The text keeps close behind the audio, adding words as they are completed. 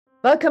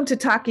Welcome to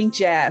Talking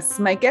Jazz.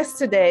 My guest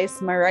today is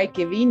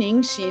Mareike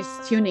Wiening. She's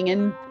tuning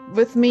in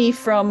with me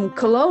from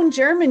Cologne,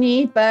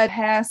 Germany, but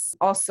has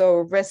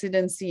also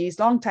residencies,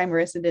 longtime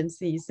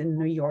residencies in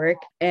New York,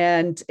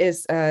 and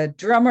is a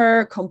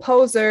drummer,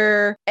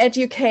 composer,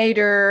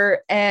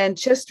 educator, and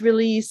just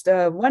released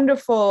a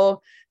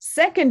wonderful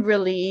second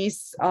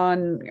release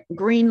on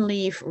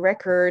Greenleaf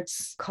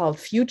Records called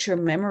Future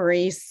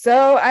Memories.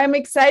 So I'm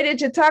excited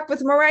to talk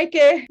with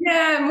Mareike.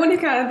 Yeah,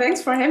 Monica,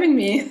 thanks for having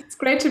me. It's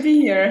great to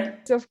be here.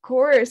 Of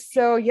course.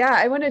 So yeah,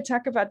 I want to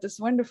talk about this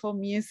wonderful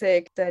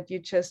music that you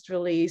just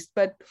released,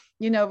 but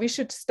we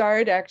should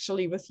start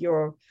actually with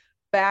your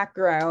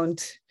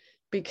background,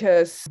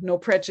 because no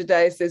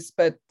prejudices,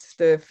 but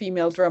the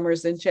female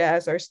drummers in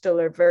jazz are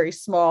still very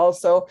small.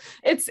 So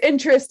it's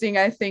interesting,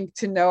 I think,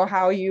 to know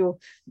how you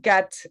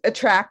got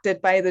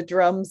attracted by the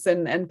drums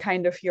and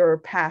kind of your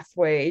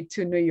pathway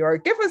to New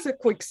York. Give us a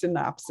quick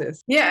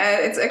synopsis. Yeah,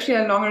 it's actually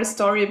a longer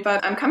story,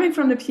 but I'm coming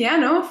from the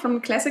piano,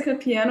 from classical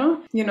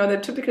piano. You know, the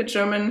typical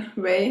German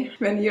way.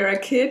 When you're a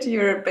kid,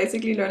 you're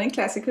basically learning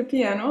classical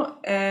piano.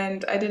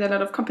 And I did a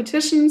lot of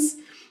competitions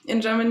in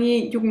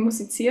Germany, Jugend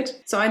musiziert.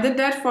 So I did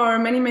that for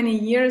many, many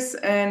years,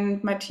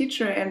 and my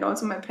teacher and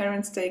also my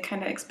parents, they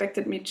kind of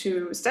expected me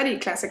to study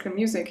classical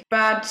music.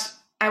 But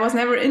I was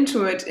never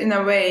into it in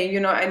a way.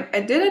 I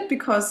did it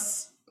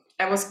because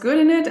I was good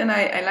in it and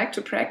I like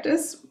to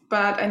practice,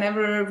 but I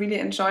never really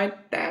enjoyed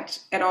that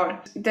at all.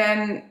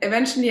 Then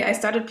eventually I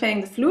started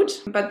playing the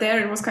flute, but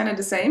there it was kind of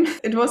the same.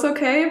 It was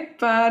okay,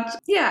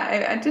 but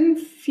yeah, I didn't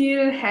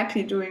feel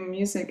happy doing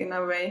music in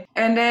a way.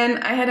 And then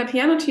I had a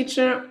piano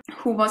teacher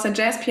who was a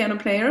jazz piano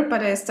player,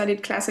 but I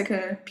studied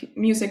classical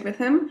music with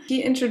him.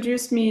 He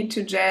introduced me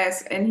to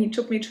jazz and he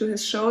took me to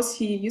his shows.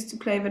 He used to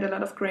play with a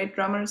lot of great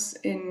drummers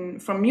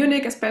from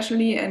Munich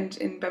especially, and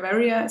in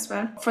Bavaria as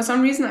well. For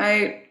some reason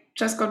I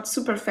just got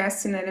super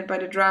fascinated by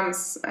the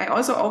drums. I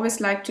also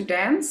always liked to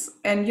dance,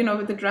 and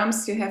with the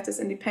drums you have this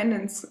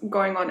independence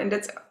going on, and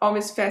that's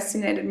always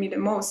fascinated me the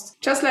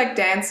most, just like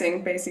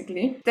dancing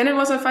basically. Then it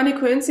was a funny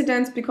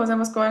coincidence because I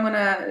was going on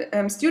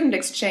a student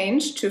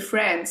exchange to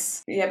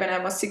France, when I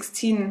was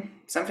 16,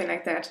 something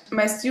like that.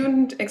 My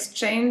student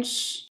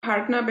exchange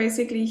partner,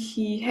 basically,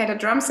 he had a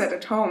drum set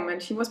at home and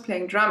he was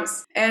playing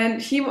drums,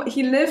 and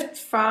he lived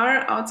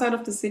far outside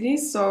of the city.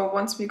 So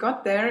once we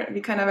got there, we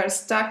kind of were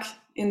stuck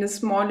in this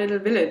small little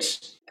village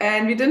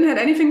and we didn't have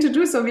anything to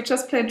do, so we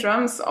just played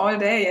drums all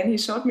day, and he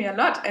showed me a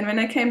lot. And when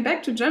I came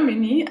back to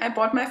Germany, I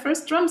bought my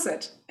first drum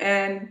set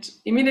and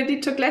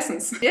immediately took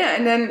lessons. Yeah,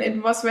 and then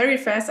it was very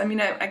fast.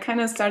 I kind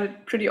of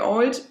started pretty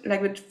old,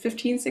 like with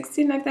 15,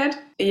 16, like that.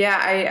 Yeah,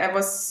 I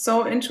was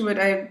so into it.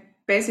 I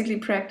basically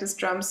practiced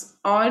drums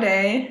all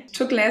day,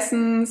 took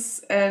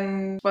lessons,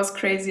 and was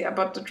crazy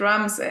about the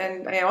drums.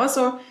 And I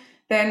also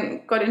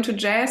then got into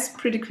jazz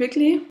pretty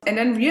quickly, and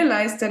then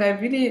realized that I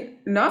really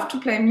love to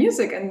play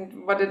music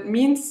and what it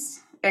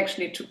means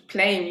actually to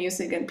play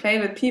music and play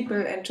with people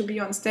and to be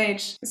on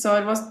stage. So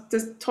it was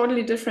this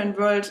totally different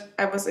world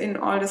I was in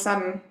all of a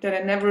sudden that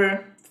I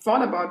never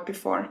thought about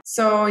before.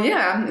 So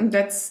yeah,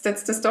 that's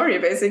the story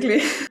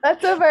basically.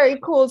 That's a very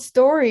cool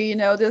story.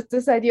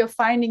 This idea of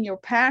finding your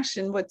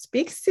passion, what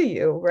speaks to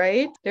you,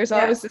 right? There's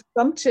always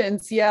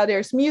assumptions. Yeah,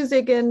 there's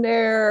music in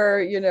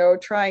there,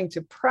 trying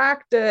to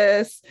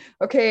practice.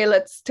 Okay,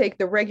 let's take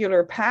the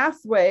regular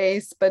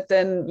pathways, but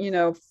then,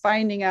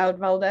 finding out,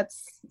 well,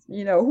 that's,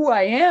 who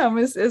I am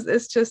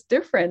is just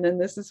different.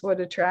 And this is what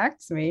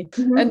attracts me.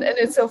 Mm-hmm. And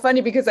it's so funny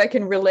because I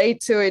can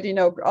relate to it,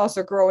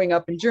 also growing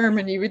up in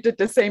Germany, we did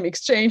the same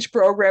exchange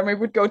program. We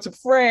would go to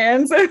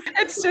France.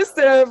 It's just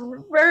a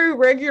very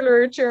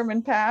regular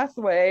German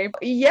pathway.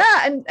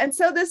 Yeah. And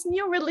so this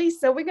new release,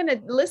 so we're going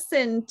to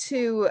listen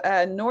to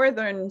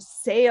Northern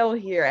Sail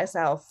here as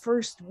our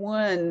first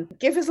one.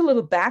 Give us a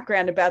little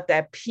background about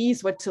that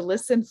piece, what to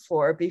listen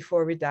for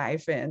before we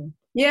dive in.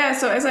 Yeah,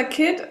 so as a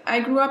kid,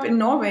 I grew up in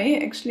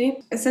Norway,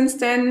 actually. Since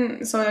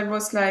then, so I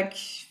was like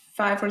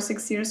 5 or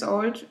 6 years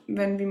old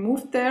when we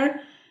moved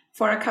there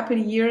for a couple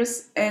of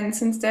years. And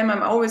since then,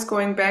 I'm always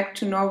going back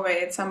to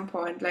Norway at some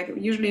point, like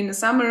usually in the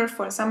summer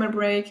for a summer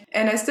break.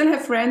 And I still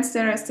have friends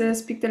there. I still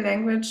speak the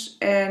language.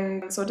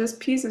 And so this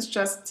piece is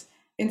just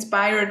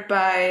inspired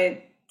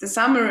by the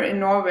summer in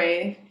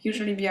Norway.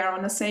 Usually we are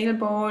on a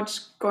sailboat,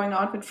 going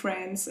out with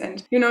friends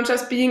and,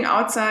 just being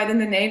outside in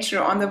the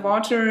nature, on the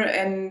water,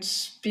 and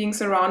being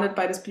surrounded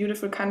by this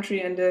beautiful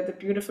country and the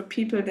beautiful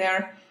people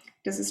there.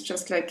 This is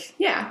just like,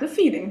 the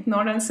feeling,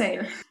 Northern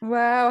Sail.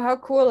 Wow, how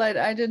cool.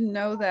 I didn't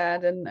know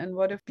that. And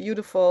what a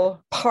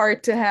beautiful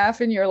part to have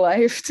in your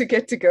life to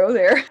get to go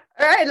there.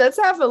 All right, let's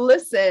have a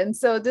listen.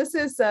 So this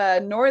is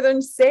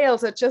Northern Sail.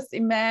 So just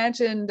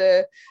imagine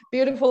the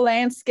beautiful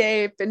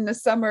landscape in the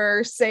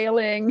summer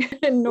sailing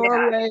in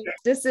Norway. Yeah.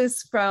 This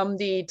is from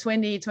the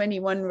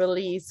 2021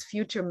 release,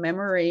 Future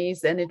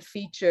Memories, and it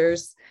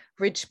features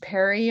Rich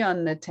Perry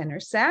on the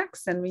tenor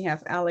sax, and we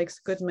have Alex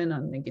Goodman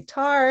on the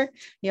guitar,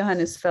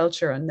 Johannes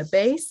Felcher on the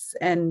bass,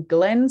 and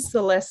Glenn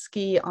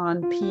Zaleski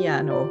on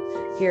piano.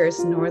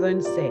 Here's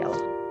Northern Sail.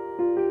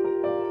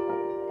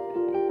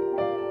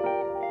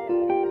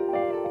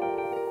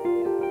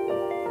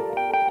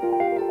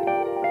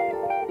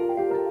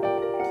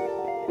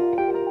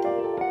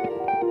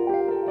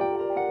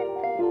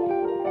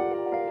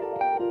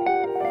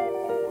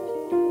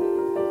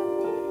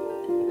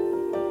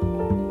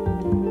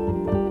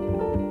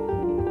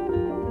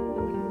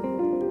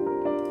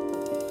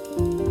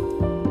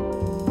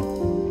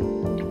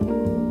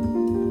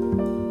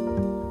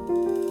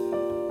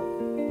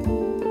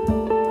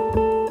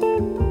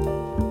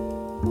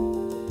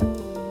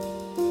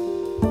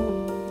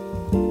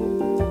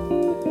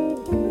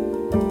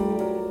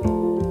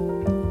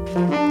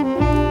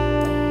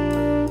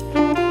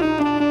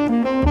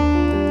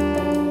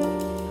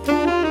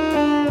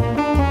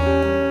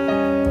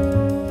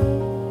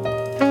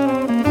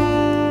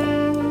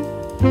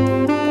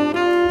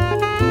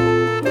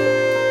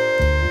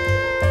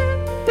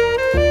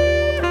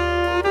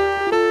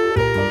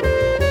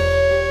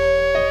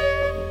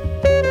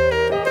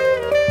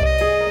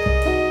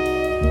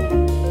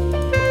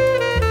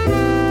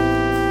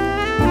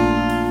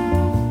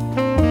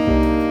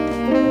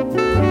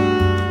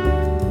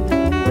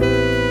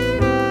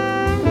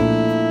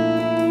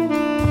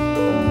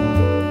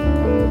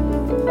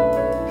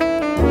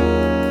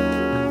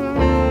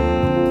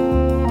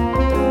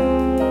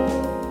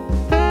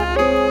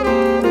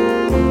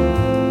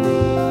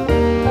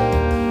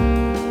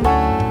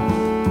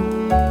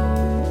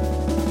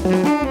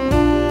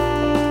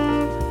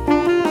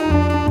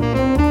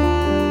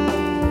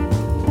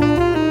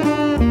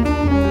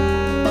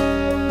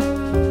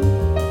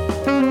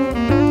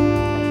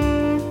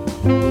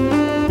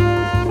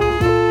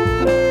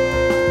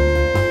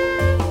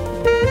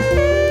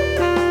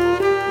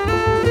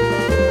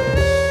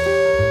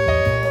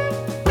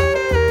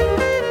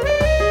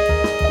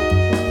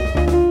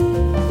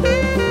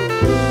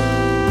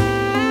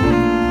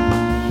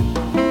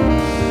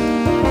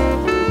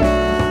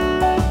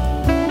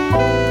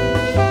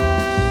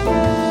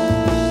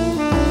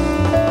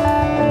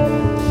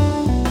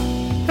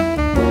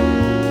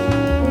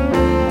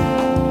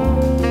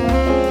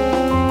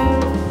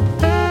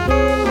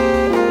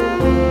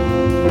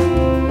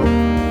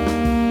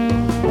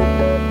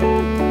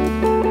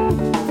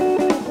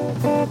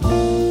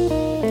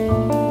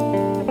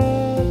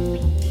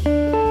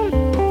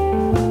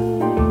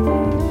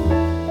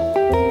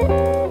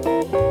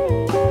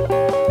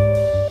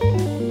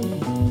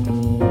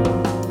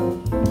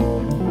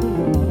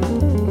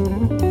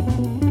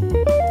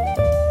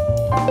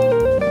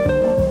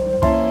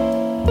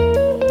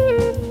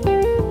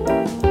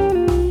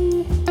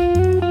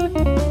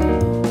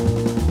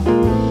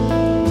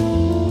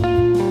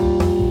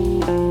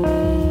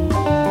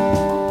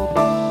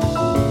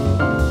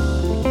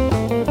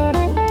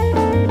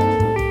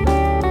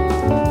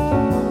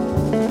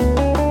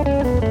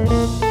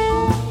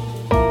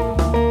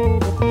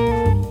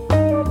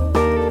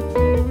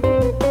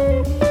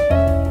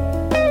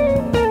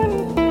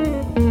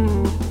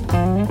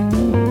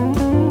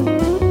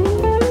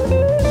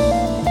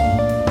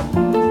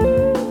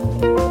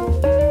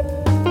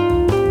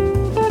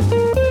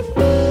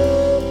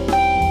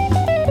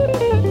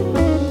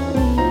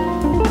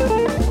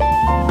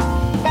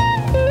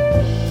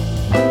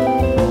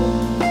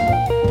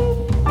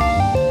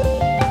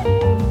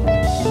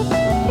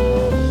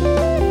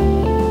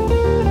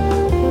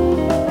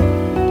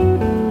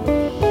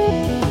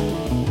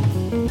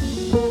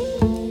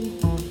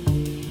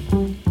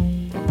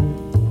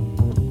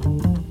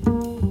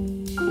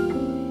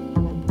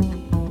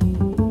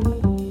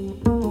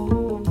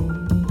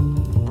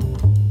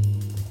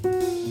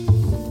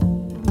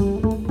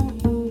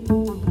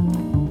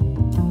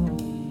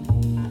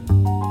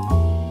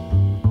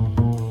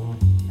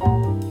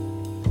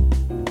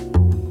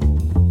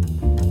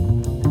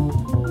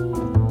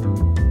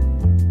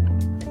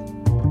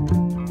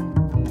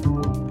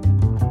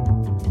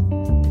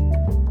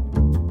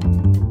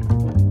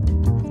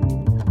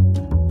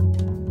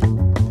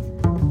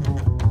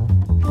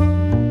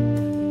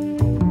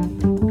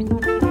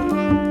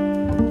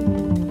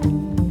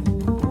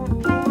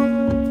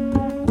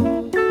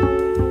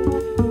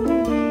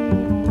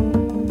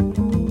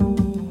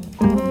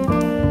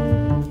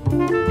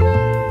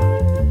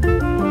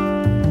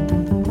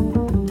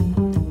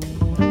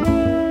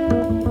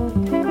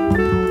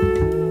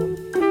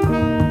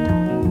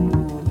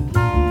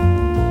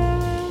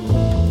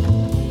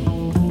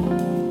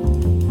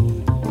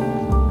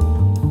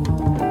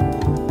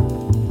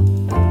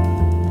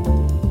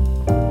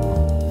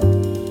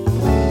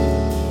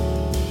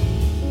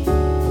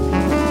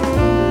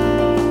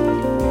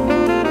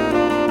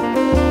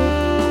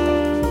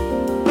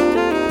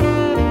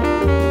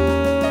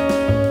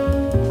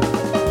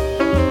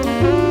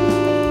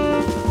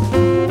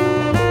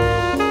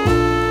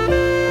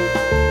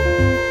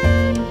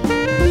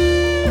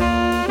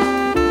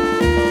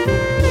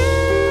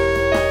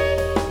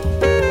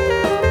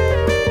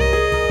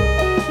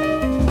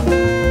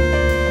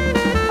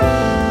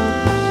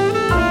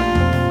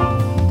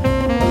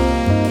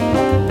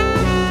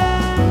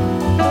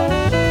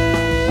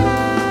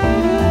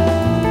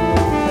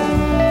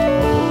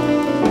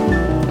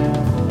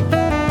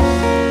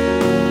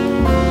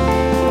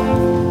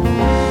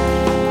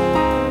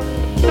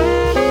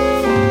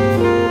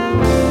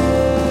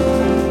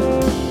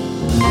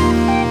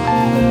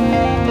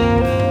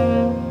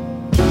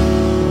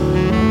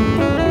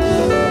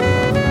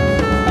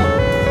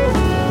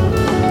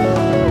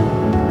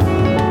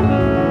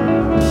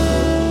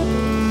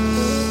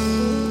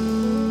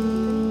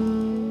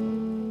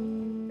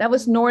 That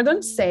was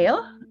Northern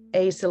Sail,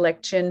 a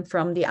selection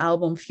from the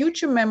album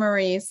Future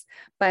Memories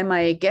by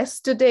my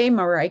guest today,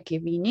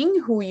 Mareike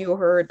Wiening, who you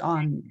heard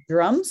on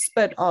drums,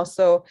 but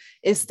also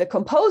is the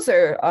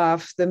composer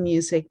of the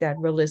music that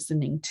we're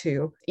listening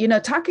to. You know,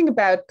 talking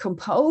about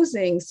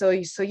composing, so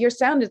your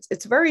sound,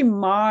 it's very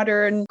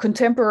modern,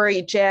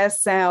 contemporary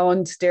jazz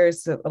sound.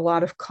 There's a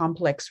lot of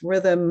complex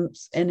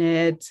rhythms in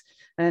it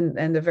and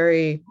a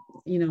very,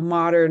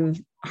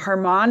 modern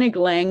harmonic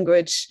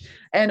language.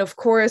 And of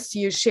course,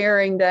 you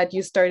sharing that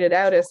you started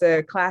out as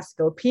a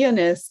classical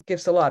pianist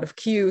gives a lot of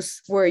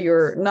cues where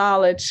your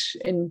knowledge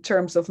in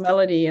terms of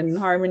melody and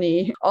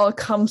harmony all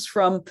comes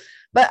from.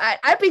 But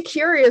I'd be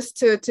curious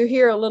to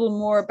hear a little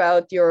more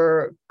about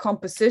your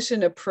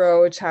composition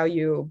approach, how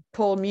you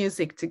pull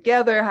music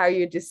together, how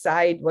you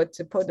decide what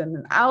to put in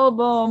an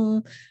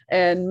album,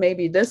 and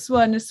maybe this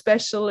one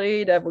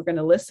especially that we're going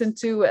to listen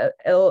to,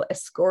 El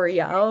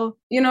Escorial.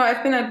 You know,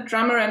 I've been a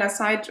drummer and a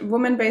side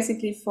woman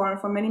basically for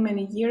many,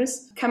 many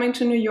years. Coming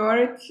to New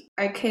York,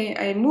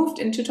 I moved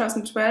in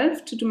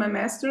 2012 to do my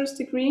master's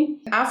degree.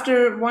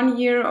 After 1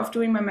 year of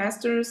doing my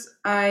master's,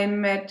 I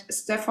met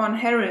Stefan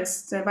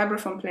Harris, the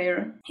vibraphone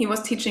player. He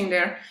was teaching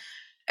there.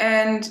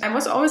 And I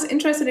was always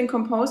interested in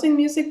composing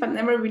music, but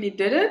never really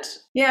did it.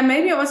 Yeah,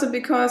 maybe also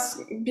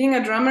because being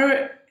a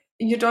drummer,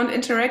 you don't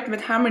interact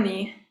with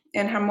harmony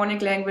and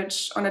harmonic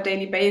language on a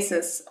daily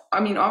basis. I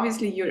mean,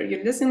 obviously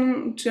you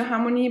listen to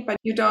harmony, but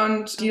you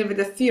don't deal with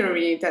the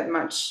theory that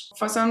much.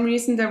 For some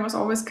reason, there was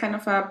always kind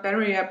of a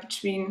barrier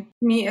between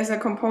me as a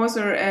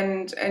composer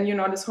and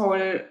this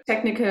whole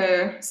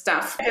technical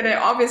stuff that I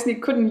obviously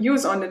couldn't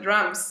use on the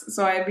drums.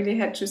 So I really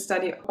had to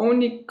study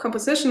only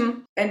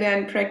composition and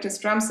then practice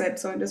drum set.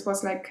 So this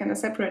was like kind of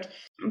separate.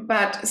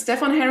 But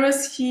Stefan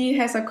Harris, he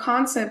has a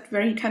concept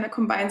where he kind of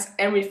combines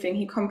everything.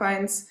 He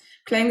combines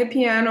playing the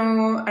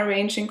piano,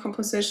 arranging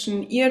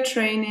composition, ear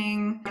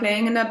training,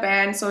 playing in a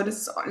band. So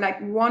this is like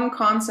one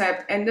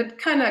concept. And it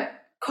kind of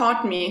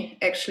caught me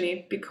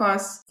actually,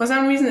 because for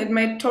some reason it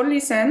made totally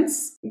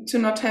sense to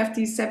not have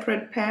these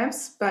separate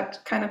paths, but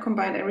kind of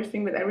combine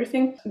everything with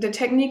everything. The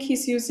technique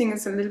he's using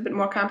is a little bit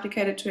more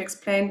complicated to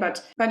explain,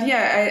 but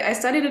yeah, I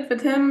studied it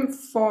with him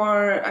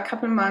for a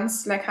couple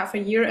months, like half a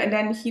year. And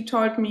then he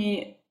told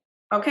me,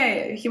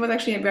 okay, he was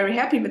actually very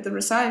happy with the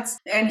results.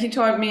 And he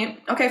told me,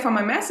 okay, for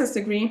my master's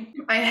degree,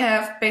 I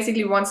have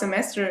basically 1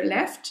 semester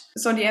left.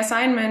 So the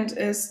assignment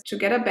is to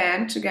get a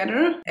band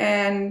together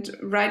and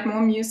write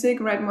more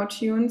music, write more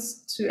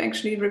tunes to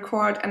actually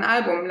record an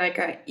album, like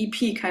a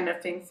EP kind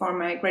of thing for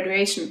my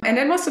graduation. And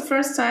that was the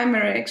first time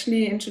where I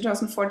actually, in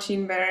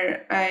 2014,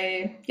 where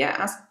I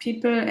asked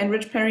people, and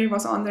Rich Perry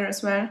was on there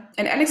as well,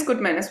 and Alex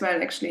Goodman as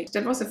well, actually.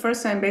 That was the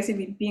first time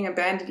basically being a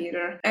band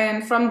leader.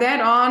 And from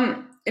that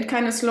on, it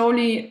kind of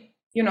slowly,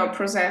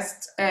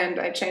 processed, and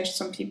I changed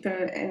some people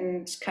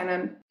and kind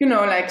of,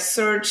 like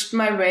searched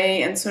my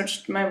way and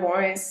searched my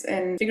voice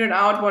and figured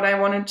out what I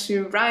wanted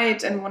to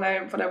write and what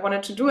I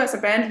wanted to do as a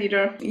band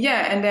leader.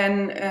 Yeah, and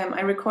then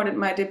I recorded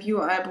my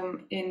debut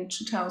album in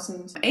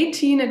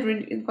 2018.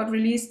 It got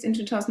released in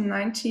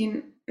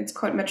 2019. It's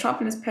called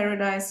Metropolis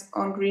Paradise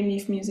on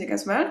Greenleaf Music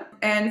as well,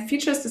 and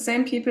features the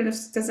same people, the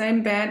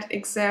same band,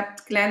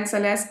 except Glenn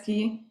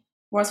Zaleski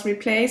was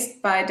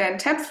replaced by Dan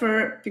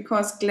Tepfer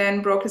because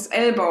Glenn broke his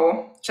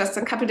elbow just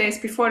a couple days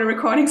before the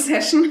recording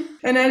session.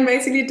 And then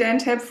basically Dan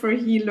Tepfer,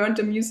 he learned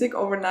the music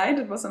overnight.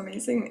 It was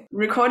amazing.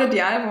 Recorded the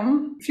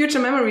album. Future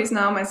Memories,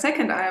 now my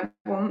second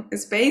album,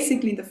 is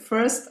basically the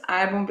first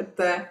album with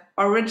the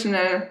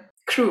original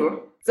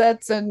crew.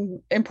 That's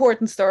an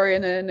important story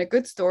and a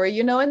good story,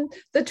 and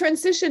the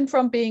transition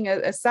from being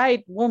a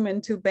side woman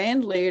to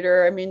band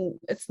leader, I mean,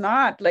 it's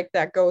not like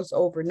that goes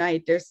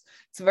overnight. It's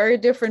very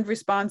different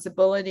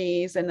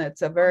responsibilities, and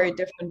it's a very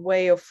different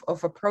way of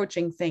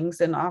approaching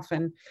things. And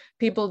often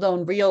people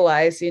don't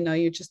realize,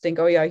 you just think,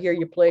 oh yeah, here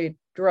you play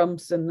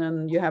drums and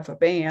then you have a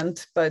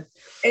band. But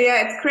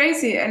yeah, it's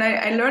crazy, and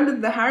I learned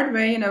it the hard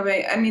way in a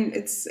way. I mean,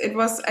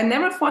 I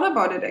never thought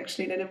about it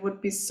actually, that it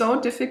would be so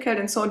difficult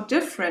and so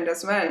different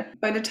as well.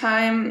 By the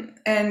time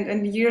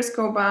and years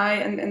go by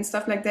and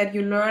stuff like that,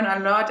 you learn a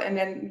lot, and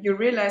then you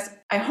realize,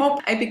 I hope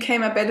I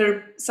became a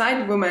better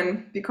side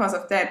woman because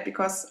of that,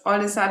 because all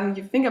of a sudden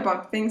you think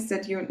about things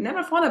that you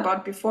never thought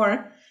about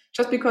before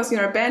just because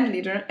you're a band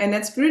leader. And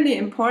that's really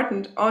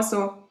important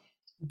also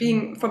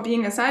being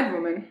a side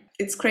woman.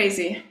 It's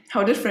crazy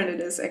how different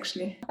it is,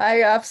 actually.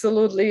 I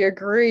absolutely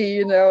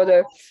agree.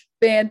 The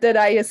band that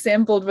I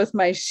assembled with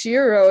my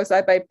Shiros,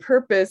 I by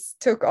purpose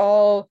took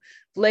all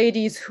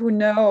ladies who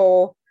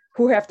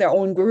have their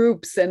own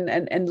groups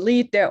and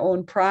lead their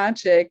own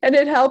project. And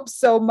it helps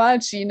so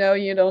much, you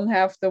don't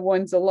have the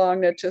ones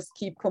along that just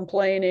keep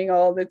complaining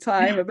all the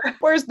time about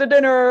where's the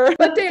dinner,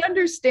 but they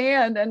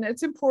understand. And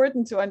it's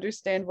important to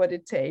understand what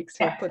it takes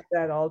to put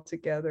that all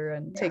together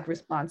and take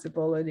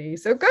responsibility.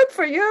 So good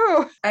for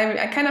you.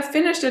 I kind of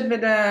finished it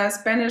with a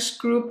Spanish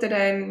group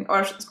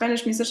or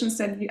Spanish musicians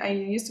that I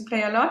used to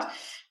play a lot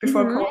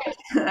before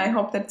COVID. I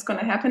hope that's going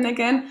to happen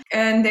again.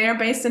 And they are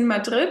based in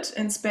Madrid,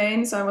 in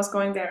Spain. So I was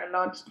going there a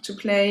lot to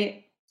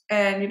play.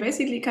 And we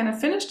basically kind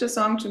of finished the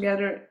song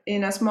together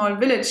in a small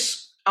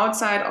village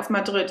outside of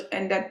Madrid.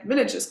 And that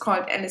village is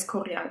called El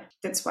Escorial.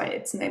 That's why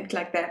it's named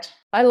like that.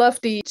 I love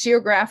the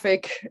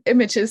geographic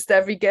images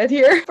that we get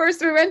here.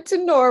 First, we went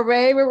to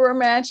Norway. We were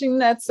imagining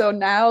that. So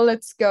now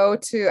let's go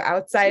to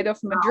outside of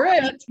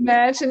Madrid.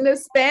 Imagine the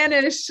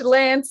Spanish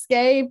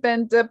landscape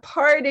and the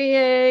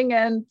partying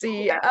and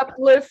the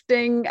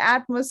uplifting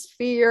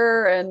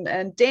atmosphere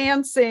and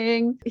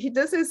dancing.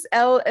 This is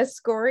El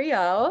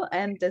Escorial,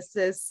 and this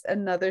is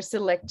another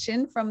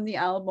selection from the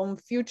album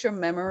Future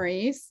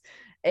Memories,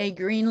 a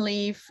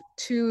Greenleaf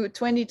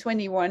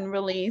 2021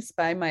 release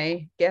by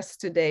my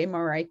guest today,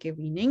 Mareike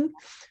Wiening,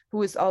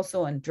 who is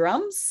also on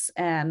drums,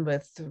 and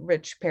with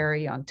Rich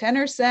Perry on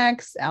tenor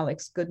sax,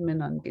 Alex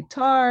Goodman on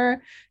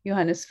guitar,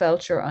 Johannes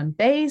Felcher on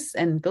bass,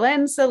 and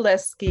Glenn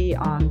Zaleski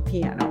on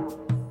piano.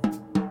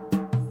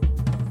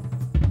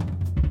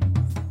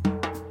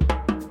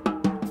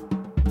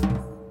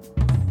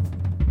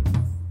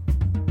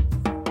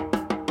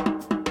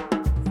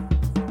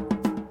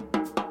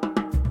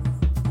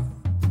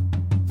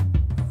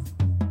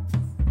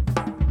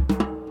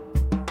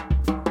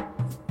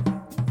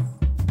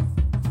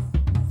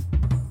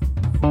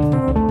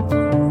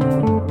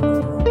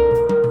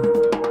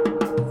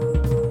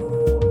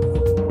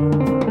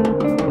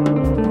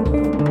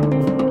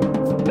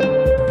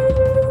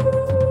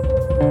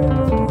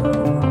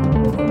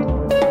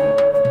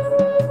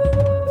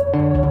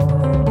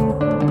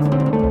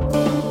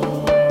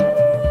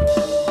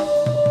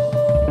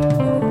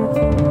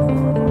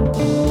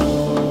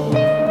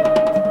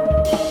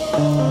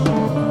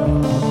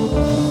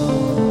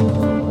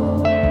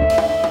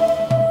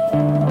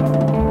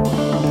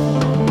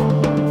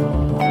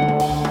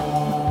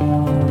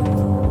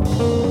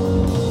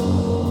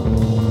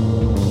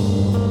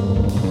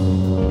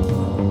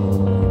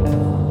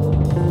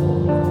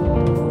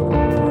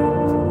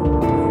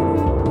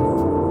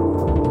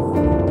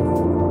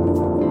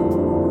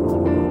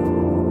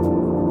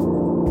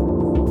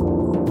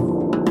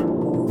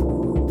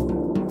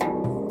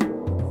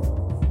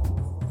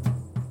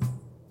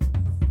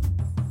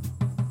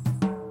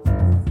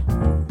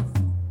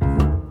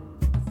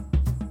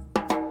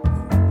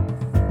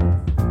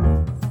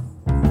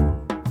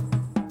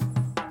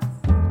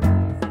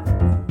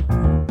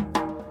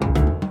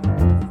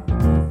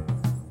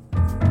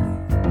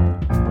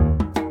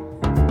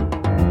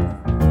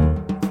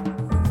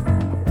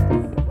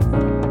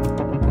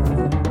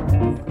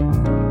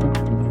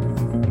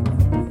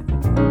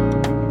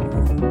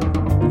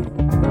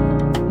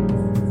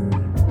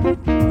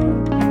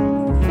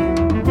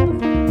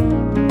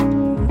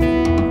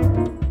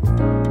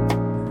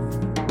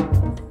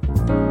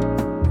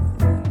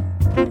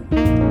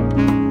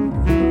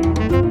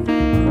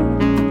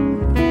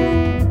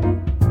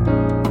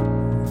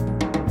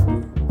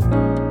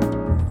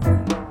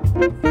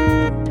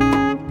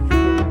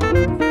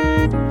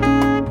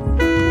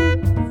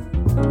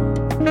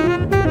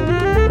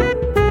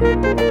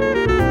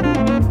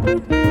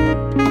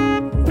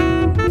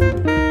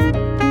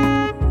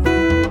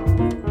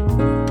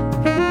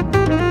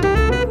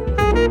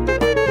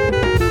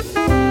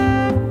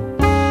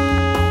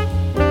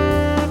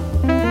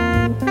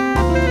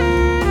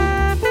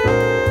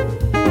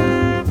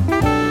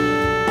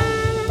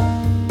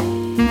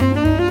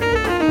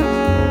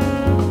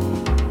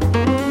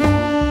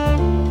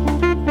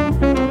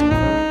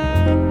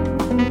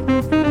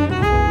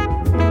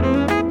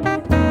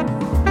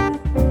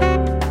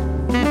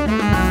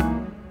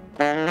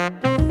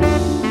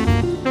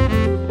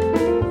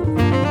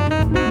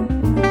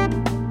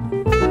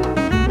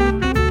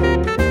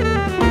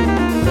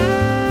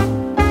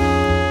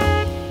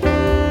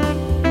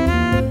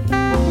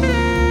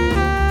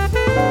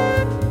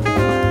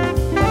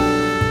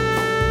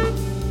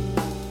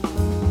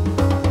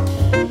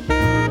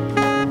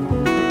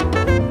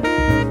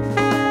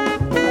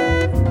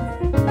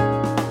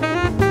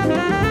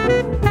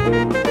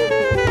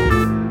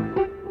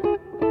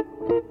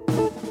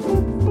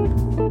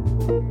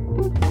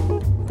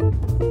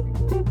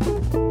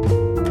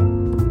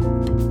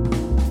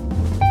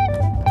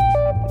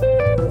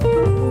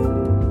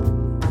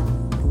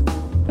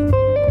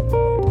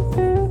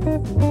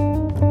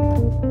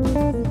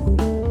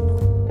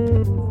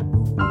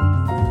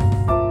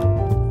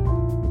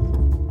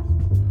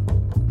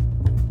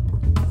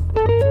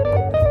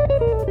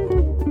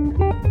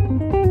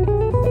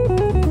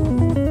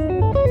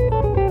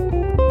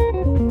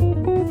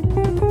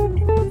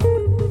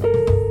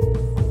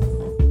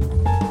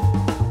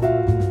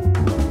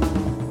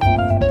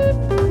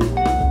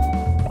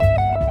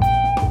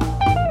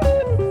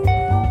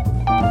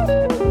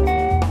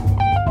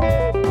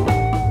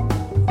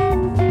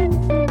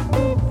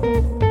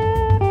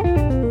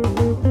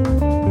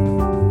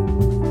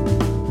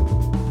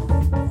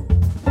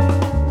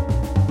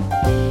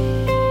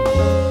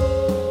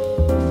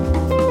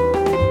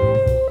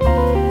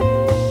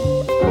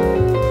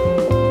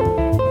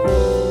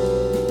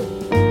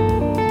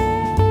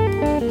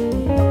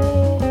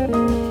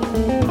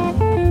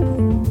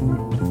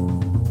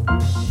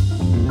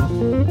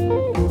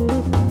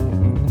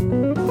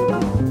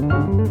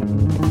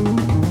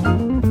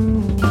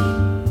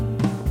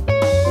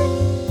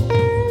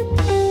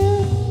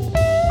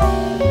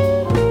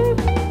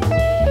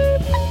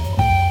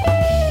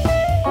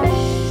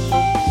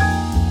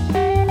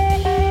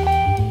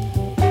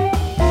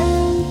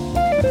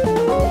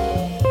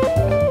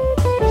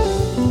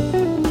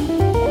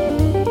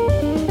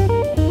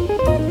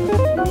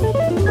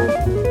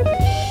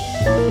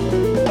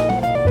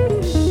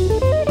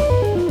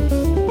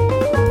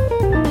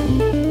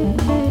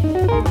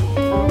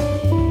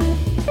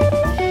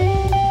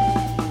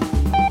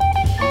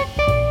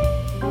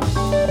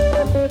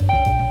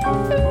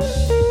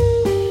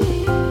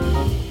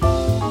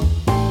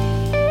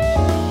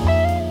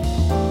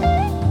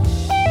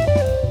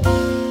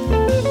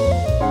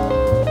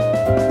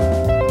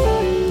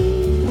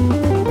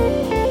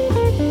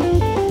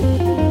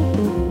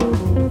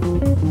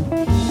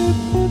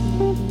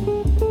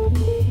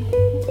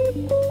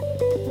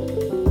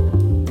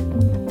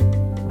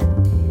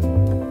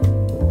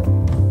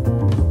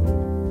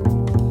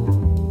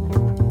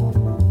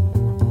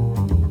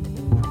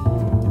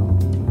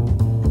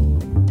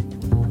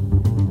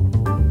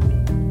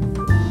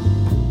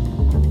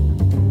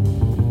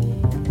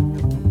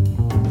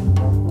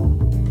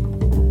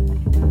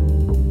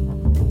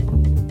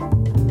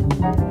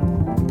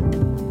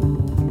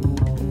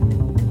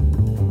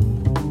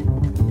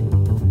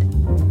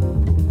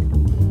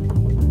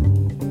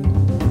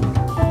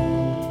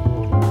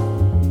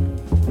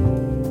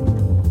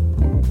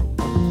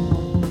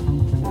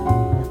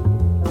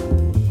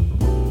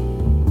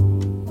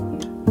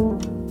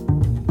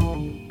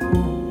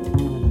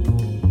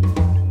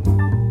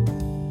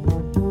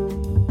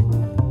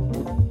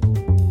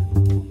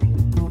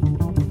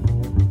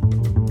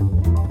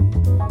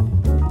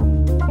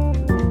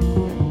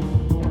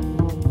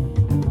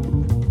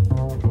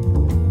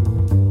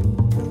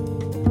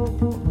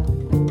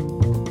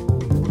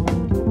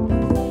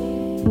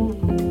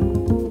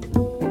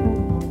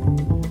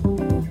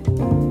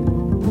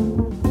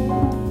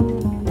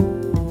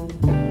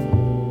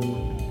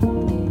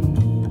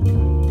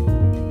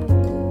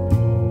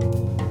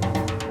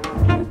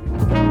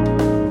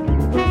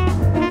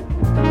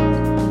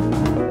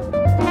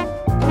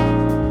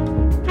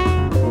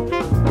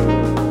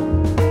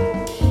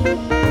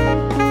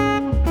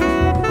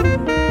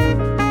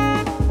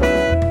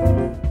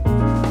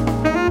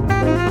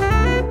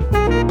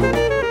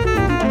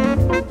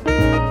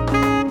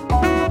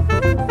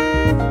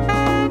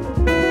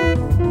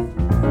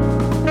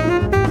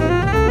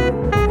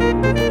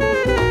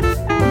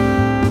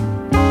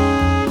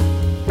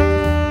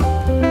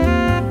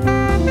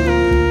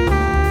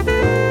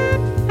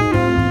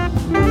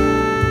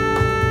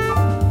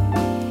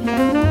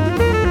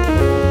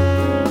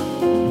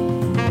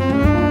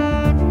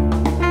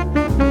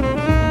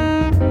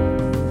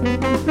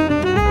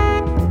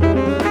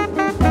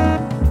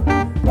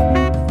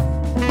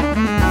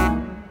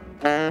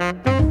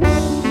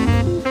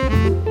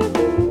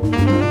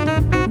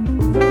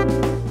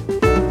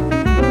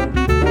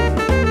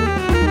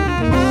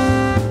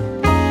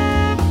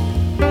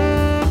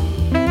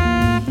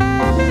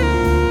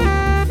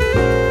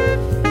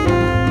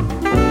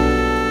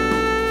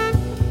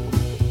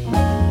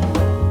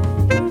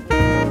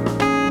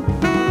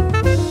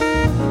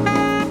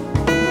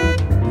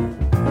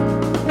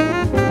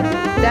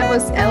 That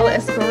was El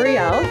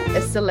Escorial,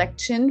 a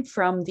selection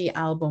from the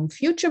album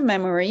Future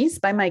Memories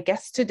by my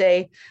guest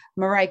today,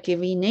 Mareike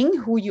Wiening,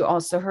 who you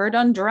also heard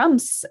on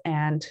drums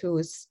and who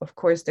is, of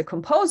course, the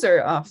composer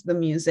of the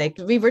music.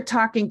 We were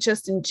talking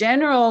just in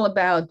general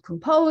about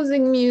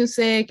composing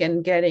music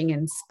and getting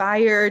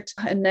inspired.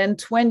 And then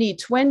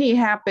 2020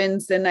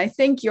 happens. And I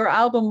think your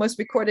album was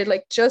recorded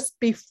like just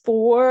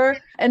before.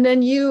 And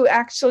then you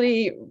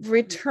actually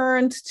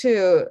returned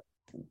to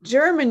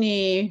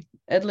Germany,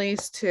 at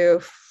least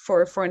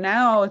for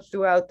now,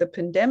 throughout the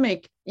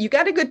pandemic. You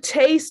got a good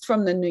taste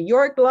from the New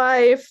York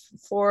life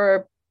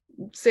for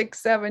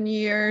 6-7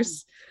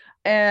 years,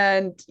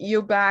 and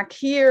you're back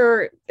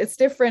here. It's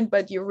different,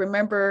 but you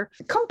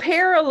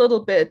compare a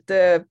little bit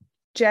the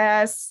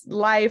jazz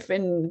life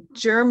in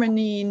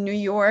Germany, New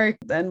York,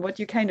 and what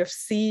you're kind of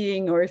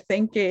seeing or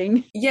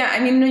thinking. Yeah,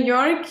 I mean, New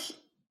York,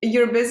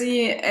 you're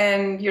busy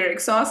and you're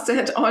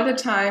exhausted all the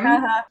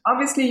time.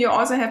 Obviously, you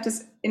also have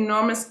this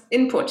enormous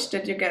input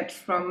that you get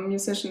from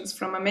musicians,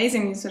 from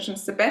amazing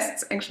musicians, the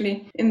best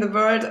actually in the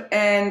world.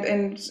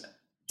 And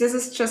this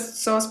is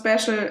just so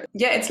special.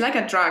 Yeah, it's like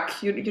a drug.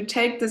 You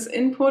take this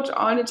input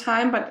all the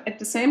time, but at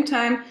the same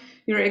time,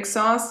 you're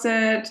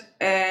exhausted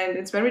and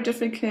it's very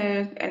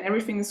difficult and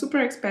everything is super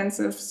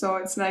expensive. So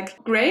it's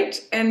like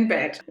great and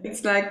bad.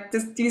 It's like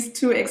these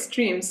two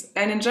extremes.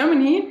 And in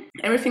Germany,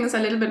 everything is a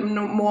little bit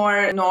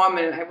more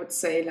normal, I would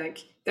say. Like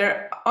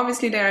there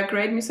are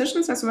great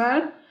musicians as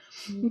well,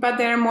 but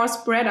they're more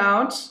spread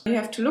out. You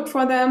have to look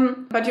for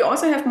them, but you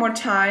also have more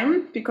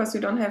time because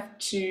you don't have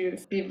to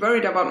be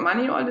worried about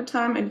money all the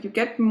time, and you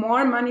get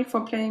more money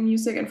for playing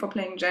music and for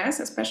playing jazz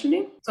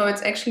especially. So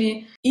it's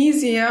actually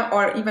easier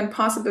or even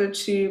possible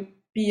to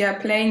be a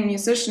playing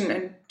musician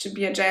and to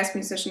be a jazz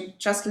musician,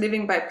 just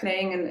living by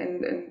playing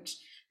and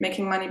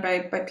making money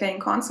by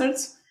playing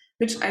concerts,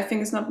 which I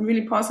think is not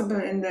really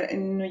possible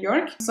in New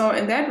York. So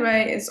in that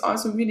way, it's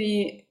also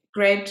really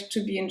great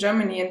to be in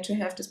Germany and to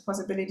have this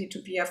possibility to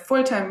be a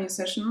full-time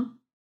musician.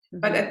 Mm-hmm.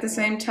 But at the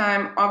same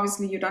time,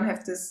 obviously, you don't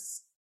have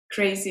this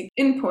crazy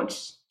input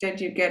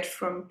that you get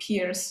from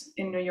peers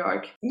in New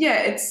York.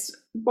 Yeah, it's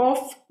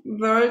both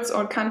worlds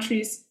or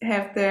countries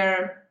have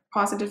their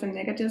positive and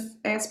negative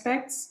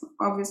aspects,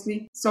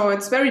 obviously. So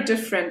it's very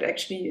different,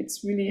 actually.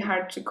 It's really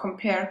hard to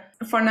compare.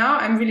 For now,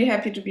 I'm really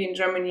happy to be in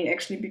Germany,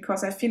 actually,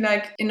 because I feel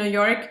like in New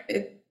York,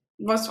 it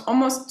was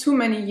almost too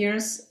many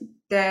years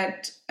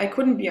that I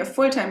couldn't be a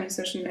full-time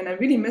musician, and I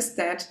really missed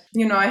that.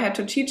 You know, I had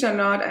to teach a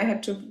lot, I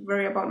had to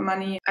worry about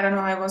money. I don't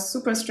know, I was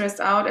super stressed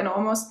out and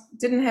almost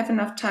didn't have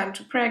enough time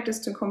to practice,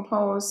 to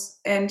compose.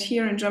 And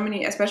here in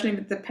Germany, especially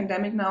with the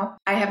pandemic now,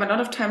 I have a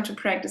lot of time to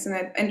practice and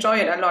I enjoy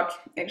it a lot,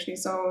 actually.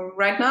 So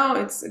right now,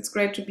 it's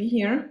great to be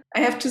here. I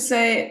have to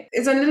say,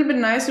 it's a little bit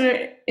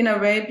nicer in a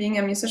way being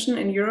a musician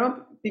in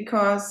Europe,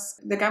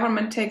 because the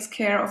government takes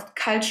care of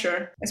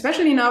culture.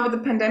 Especially now with the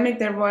pandemic,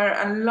 there were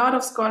a lot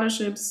of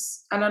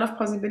scholarships, a lot of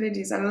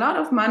possibilities, a lot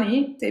of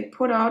money they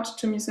put out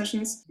to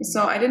musicians.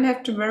 So I didn't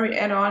have to worry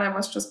at all. I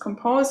was just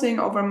composing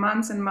over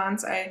months and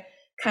months. I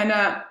kind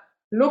of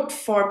looked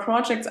for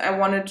projects I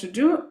wanted to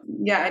do.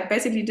 Yeah, I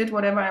basically did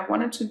whatever I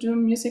wanted to do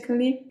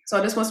musically.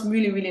 So this was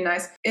really, really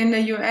nice. In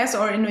the US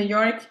or in New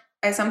York,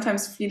 I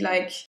sometimes feel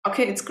like,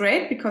 okay, it's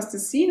great because the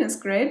scene is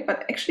great,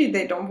 but actually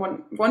they don't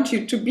want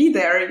you to be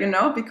there, you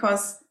know,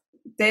 because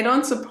they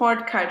don't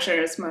support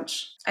culture as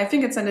much. I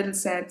think it's a little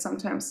sad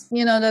sometimes.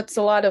 You know, that's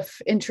a lot of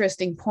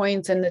interesting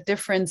points, and the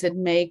difference it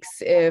makes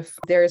if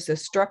there's a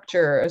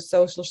structure, a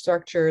social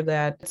structure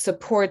that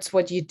supports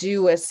what you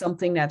do as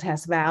something that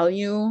has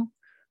value,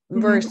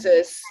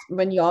 versus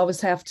when you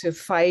always have to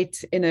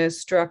fight in a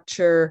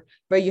structure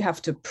where you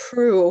have to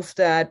prove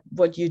that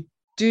what you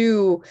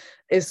do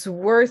is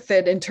worth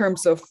it in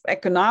terms of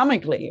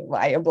economically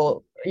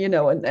viable, you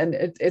know, and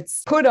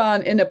it's put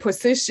on in a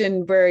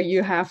position where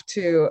you have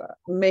to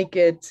make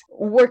it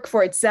work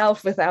for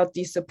itself without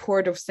the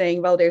support of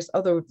saying, well, there's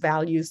other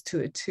values to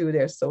it too.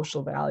 There's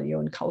social value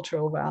and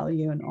cultural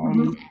value and all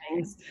these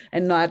things.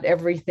 And not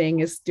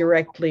everything is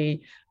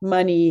directly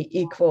money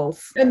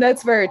equals. And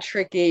that's very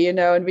tricky, you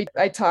know, and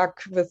I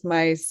talk with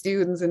my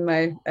students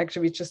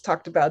actually, we just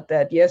talked about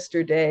that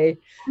yesterday,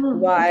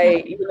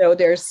 why, you know,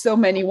 there's so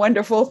many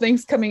wonderful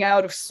things coming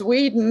out of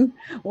Sweden.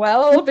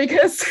 Well,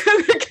 because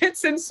the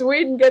kids in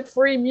Sweden get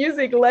free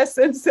music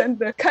lessons and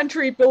the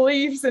country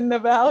believes in the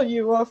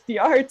value of the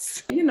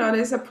arts. You know,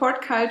 they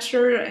support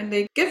culture and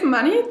they give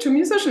money to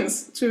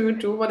musicians to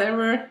do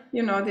whatever,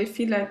 you know, they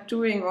feel like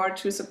doing or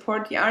to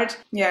support the art.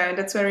 Yeah, and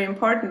that's very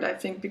important, I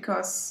think,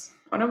 because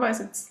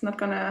otherwise it's not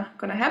gonna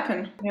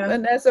happen. Yeah.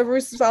 And as a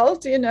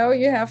result, you know,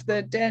 you have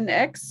the Gen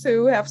X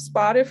who have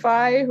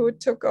Spotify, who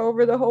took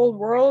over the whole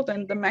world,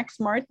 and the Max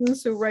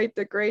Martins who write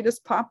the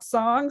greatest pop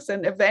songs.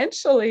 And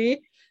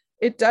eventually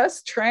it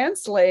does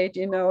translate,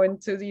 you know,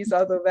 into these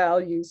other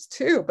values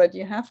too, but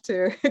you have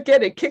to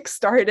get it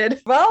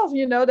kickstarted. Well,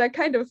 you know, that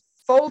kind of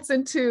unfolds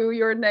into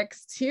your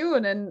next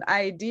tune. An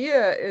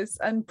idea is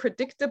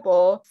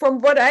unpredictable. From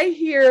what I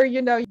hear,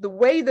 the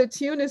way the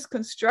tune is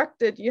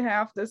constructed, you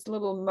have this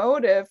little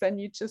motive and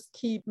you just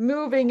keep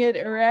moving it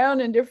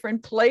around in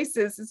different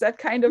places. Is that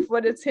kind of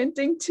what it's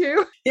hinting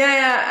to?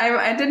 Yeah,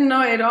 I didn't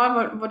know at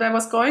all what I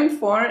was going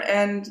for.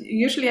 And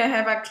usually I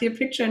have a clear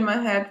picture in my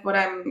head what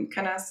I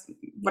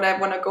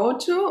want to go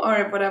to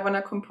or what I want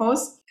to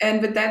compose.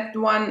 And with that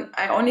one,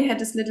 I only had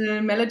this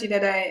little melody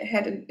that I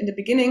had in the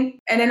beginning.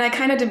 And then I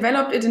kind of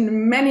developed it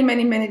in many,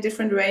 many, many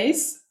different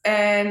ways.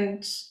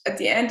 And at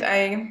the end,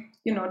 I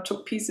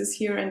took pieces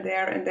here and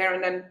there and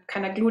then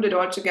kind of glued it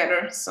all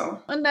together.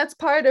 And that's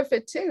part of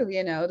it too,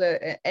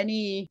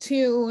 any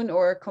tune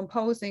or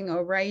composing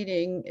or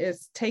writing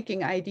is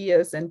taking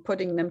ideas and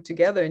putting them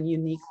together in a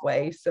unique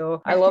way.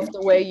 So I love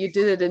the way you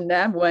did it in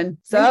that one.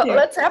 So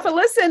let's have a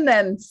listen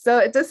then.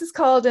 So this is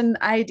called An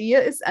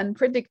Idea is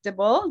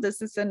Unpredictable.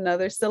 This is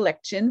another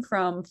selection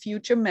from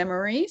Future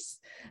Memories,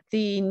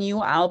 the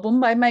new album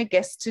by my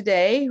guest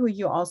today, who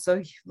you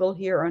also will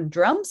hear on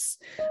drums,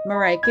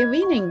 Mareike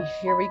Wiening.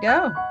 Here we go.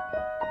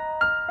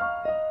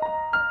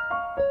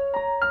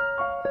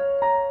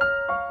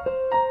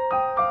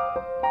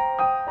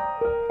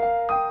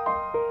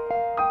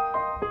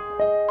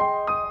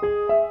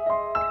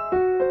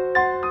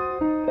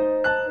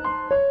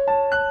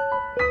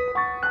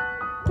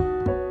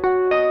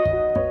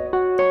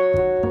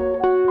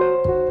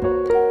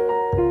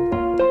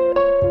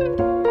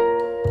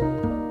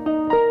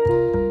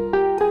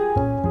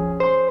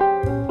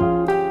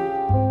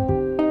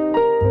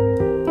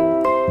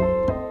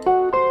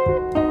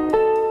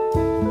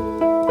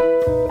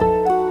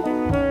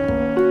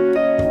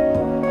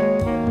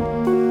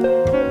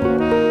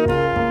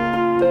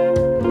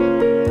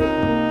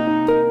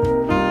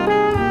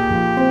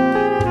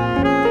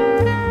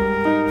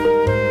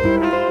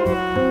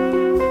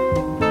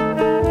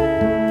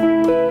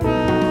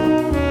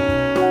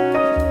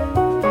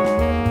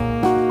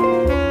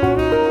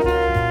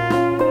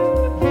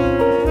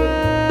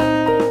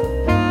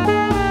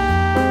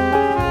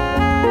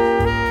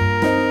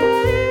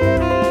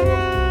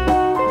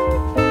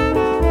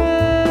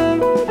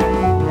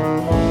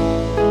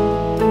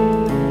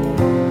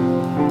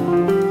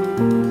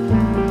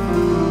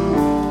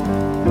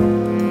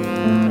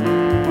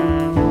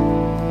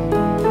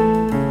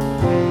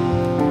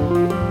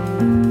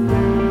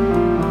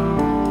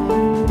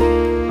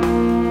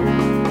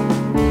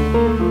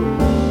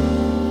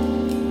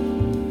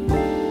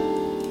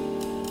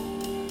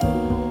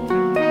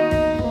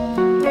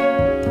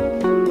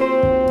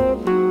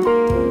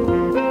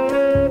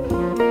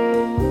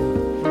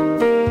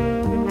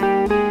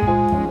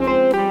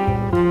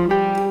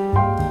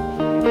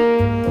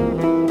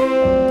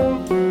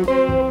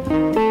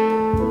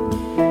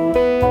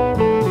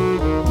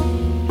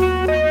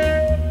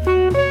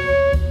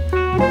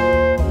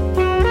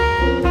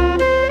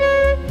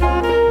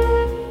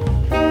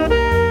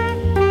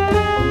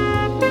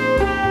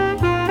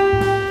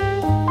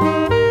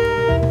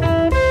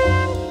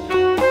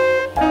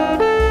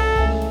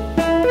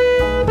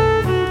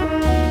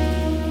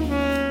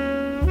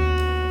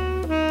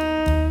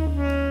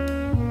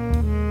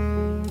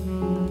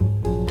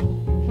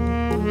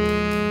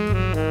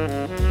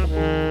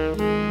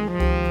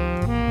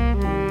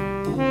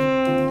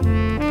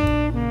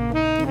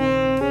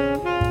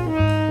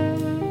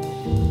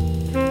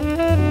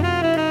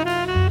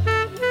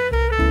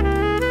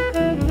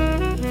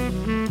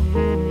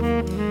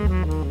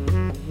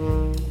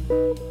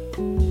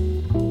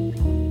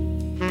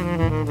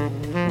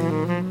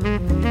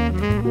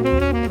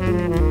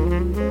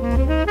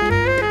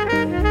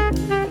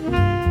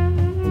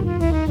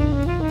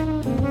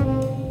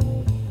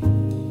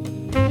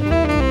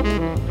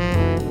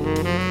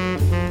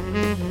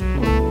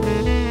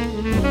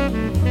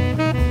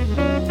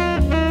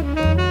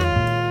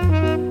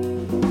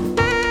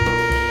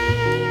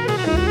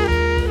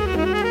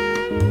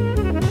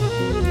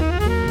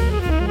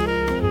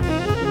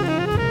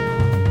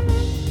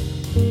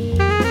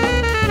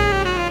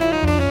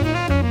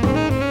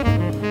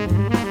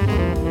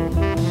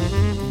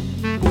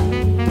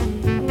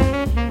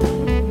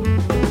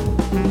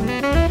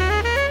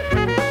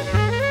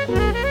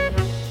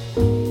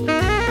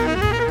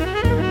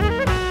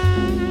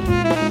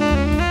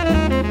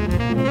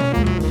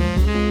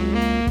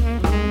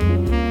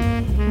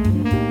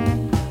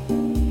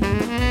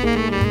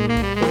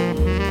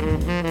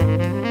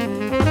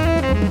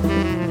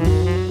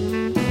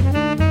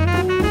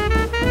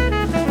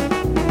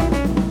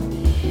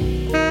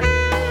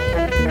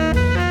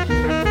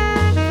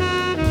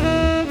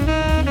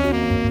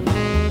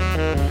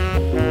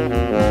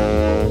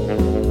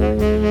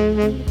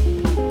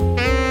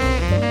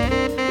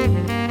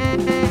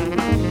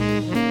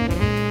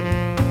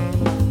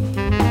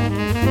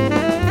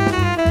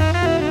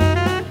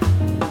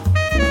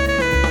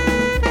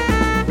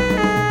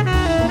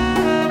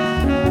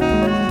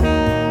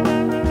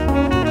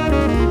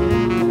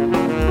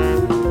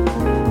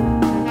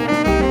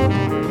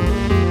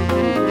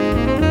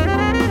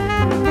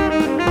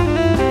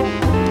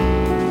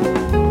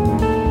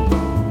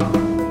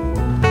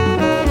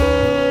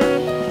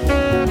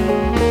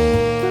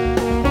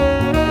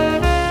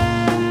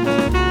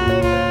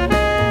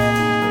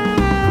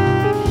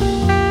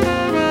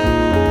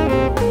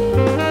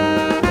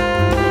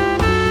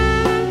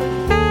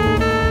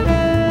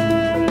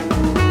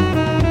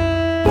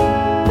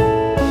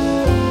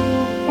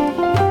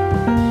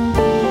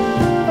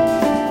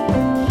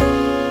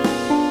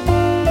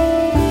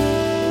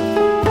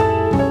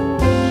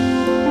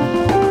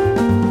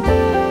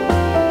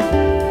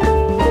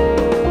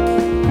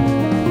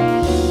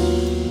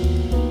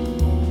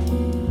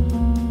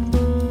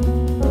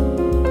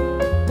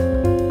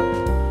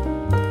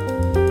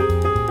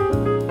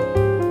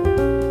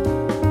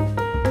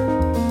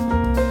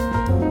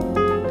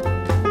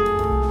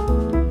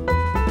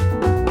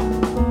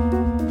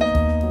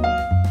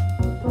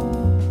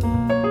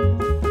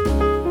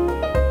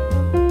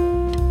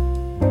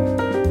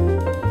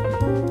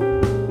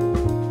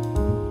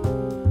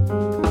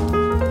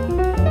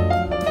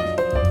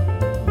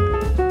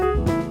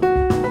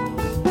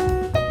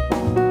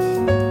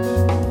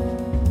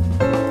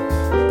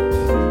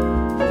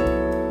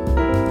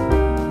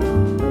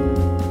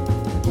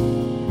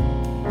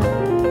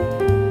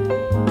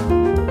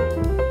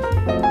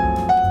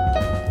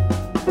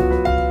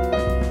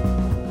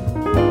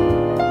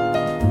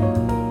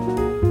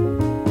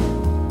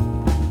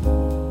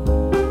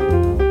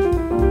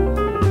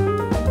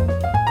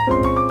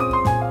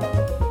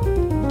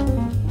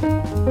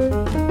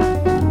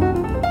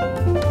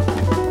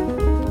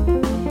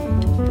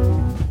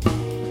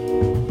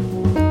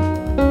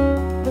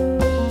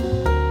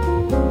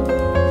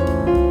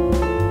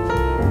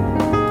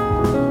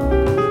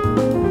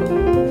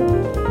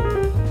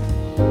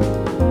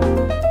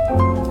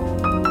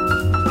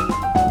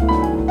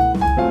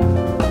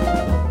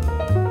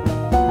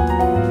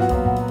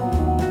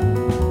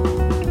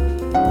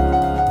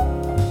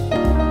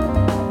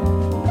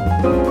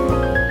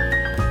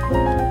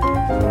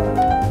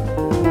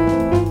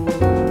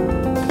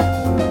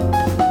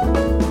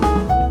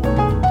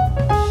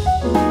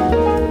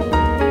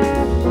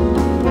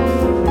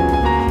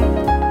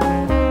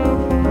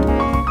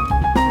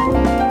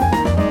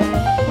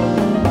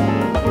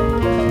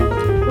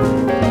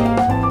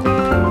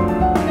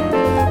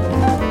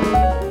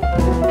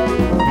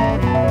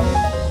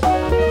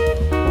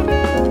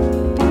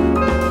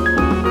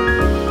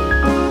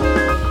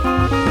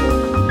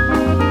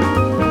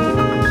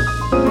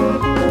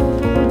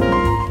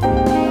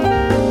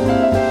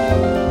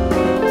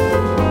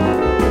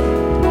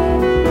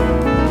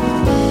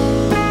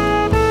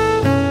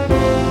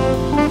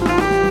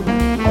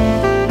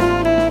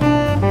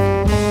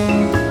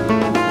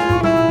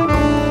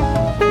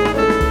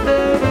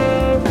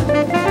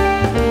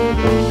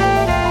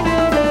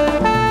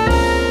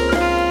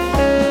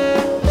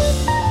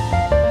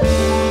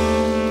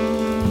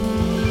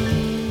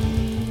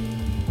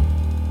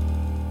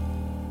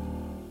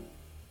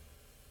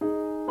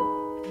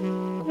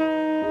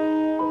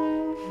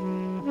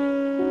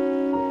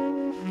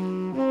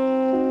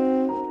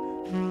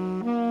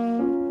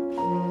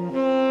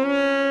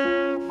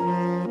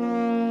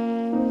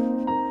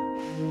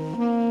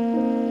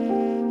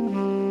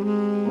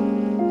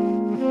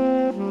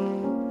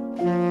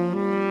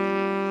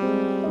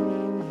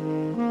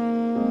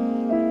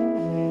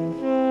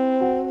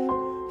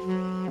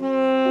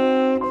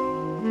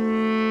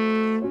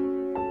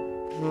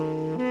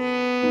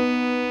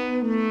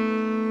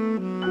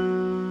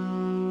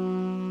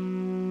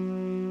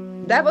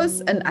 That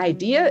was An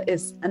Idea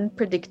is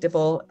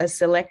Unpredictable, a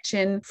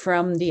selection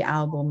from the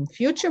album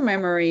Future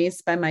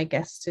Memories by my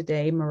guest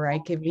today,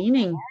 Mareike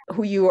Wiening,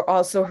 who you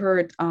also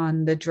heard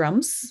on the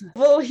drums.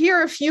 We'll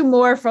hear a few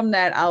more from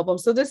that album.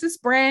 So this is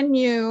brand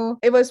new.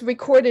 It was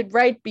recorded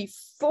right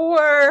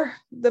before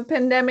the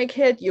pandemic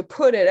hit. You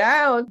put it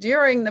out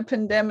during the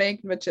pandemic,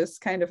 which is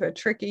kind of a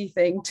tricky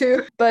thing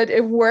too, but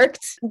it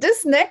worked.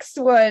 This next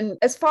one,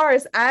 as far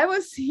as I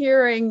was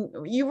hearing,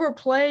 you were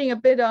playing a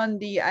bit on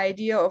the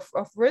idea of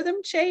rhythm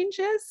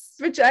changes,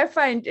 which I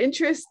find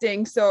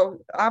interesting. So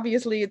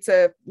obviously it's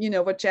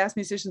what jazz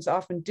musicians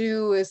often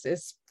do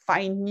is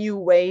find new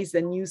ways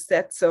and new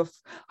sets of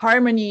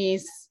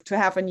harmonies to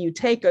have a new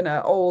take on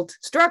an old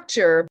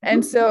structure.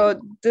 And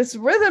so this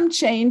rhythm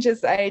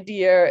changes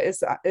idea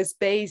is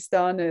based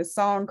on a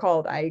song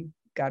called I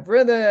Got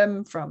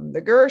Rhythm from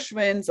the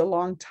Gershwins a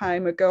long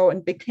time ago,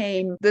 and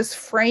became this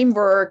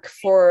framework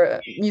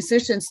for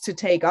musicians to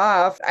take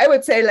off. I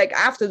would say, like,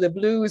 after the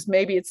blues,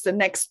 maybe it's the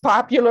next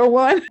popular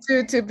one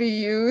to be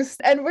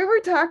used. And we were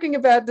talking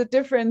about the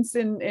difference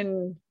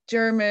in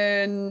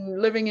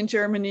German, living in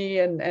Germany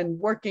and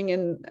working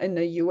in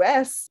the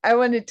US. I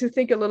wanted to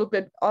think a little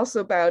bit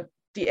also about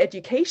the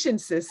education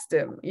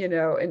system,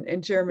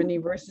 in Germany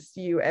versus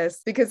the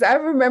US, because I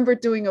remember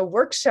doing a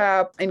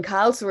workshop in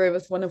Karlsruhe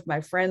with one of my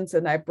friends,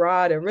 and I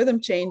brought a rhythm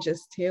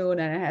changes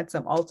tune and I had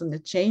some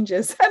alternate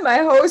changes. And my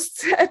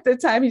host at the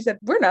time, he said,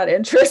 "We're not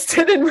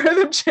interested in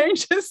rhythm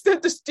changes,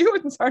 that the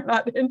students are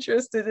not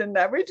interested in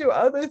that. We do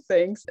other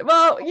things."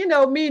 Well,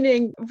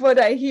 meaning what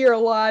I hear a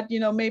lot,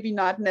 maybe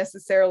not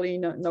necessarily,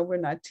 no, we're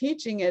not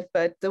teaching it,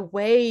 but the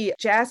way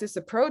jazz is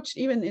approached,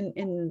 even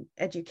in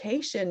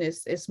education,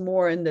 is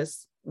more in this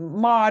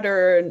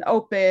modern,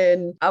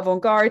 open,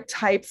 avant-garde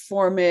type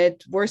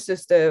format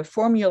versus the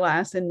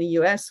formulas in the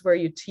US where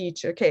you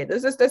teach, okay,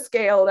 this is the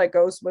scale that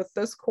goes with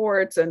this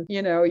chords, and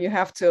you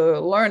have to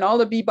learn all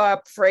the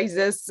bebop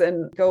phrases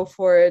and go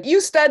for it. You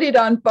studied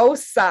on both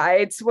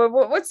sides.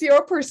 What's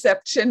your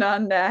perception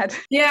on that?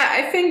 Yeah,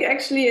 I think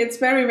actually it's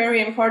very,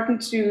 very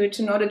important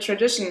to know the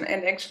tradition,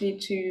 and actually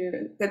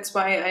that's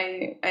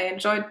why I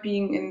enjoyed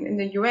being in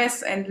the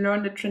US and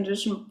learn the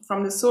tradition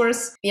from the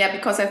source. Yeah,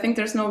 because I think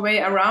there's no way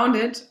around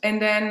it.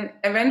 And then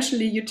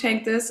eventually you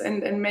take this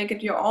and make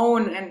it your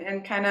own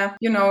and kind of,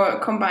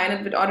 combine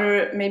it with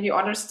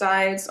other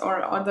styles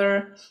or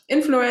other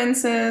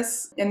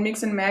influences and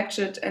mix and match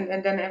it.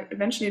 And then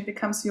eventually it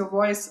becomes your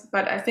voice.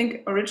 But I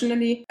think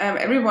originally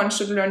everyone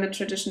should learn the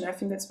tradition. I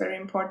think that's very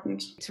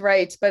important.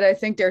 Right. But I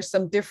think there's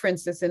some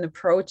differences in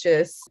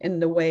approaches in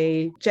the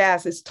way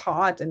jazz is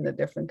taught in the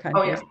different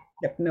countries. Oh, yeah.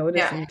 Kept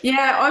noticing.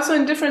 Yeah. Also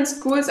in different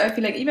schools, I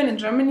feel like even in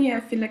Germany,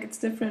 I feel like it's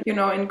different,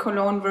 in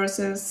Cologne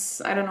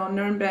versus, I don't know,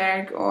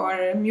 Nuremberg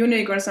or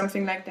Munich or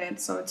something like that.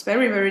 So it's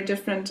very, very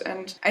different.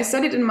 And I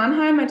studied in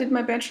Mannheim. I did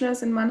my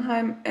bachelor's in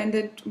Mannheim and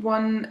did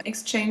one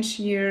exchange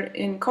year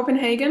in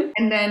Copenhagen.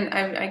 And then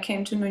I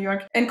came to New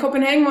York. And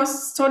Copenhagen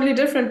was totally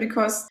different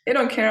because they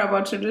don't care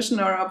about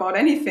tradition or about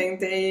anything.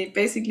 They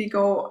basically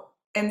go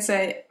and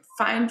say,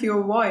 find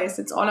your voice.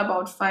 It's all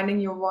about finding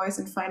your voice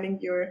and finding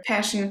your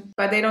passion,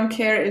 but they don't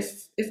care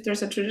if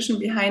there's a tradition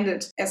behind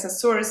it as a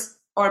source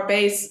or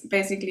base,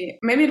 basically.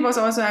 Maybe it was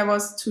also I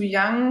was too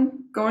young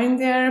going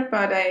there,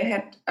 but I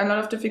had a lot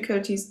of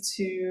difficulties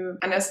to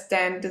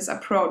understand this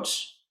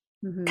approach.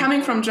 Mm-hmm.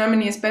 Coming from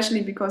Germany,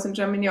 especially because in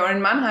Germany or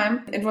in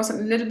Mannheim, it was a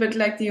little bit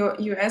like the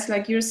US,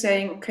 like you're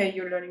saying, okay,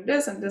 you're learning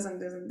this and this and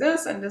this and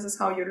this, and this is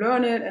how you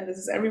learn it, and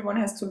everyone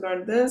has to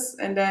learn this,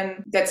 and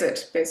then that's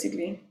it,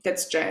 basically.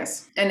 That's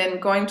jazz. And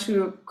then going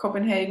to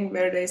Copenhagen,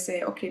 where they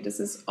say, okay, this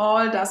is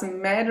all doesn't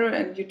matter,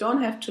 and you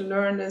don't have to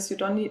learn this, you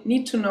don't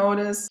need to know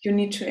this, you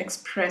need to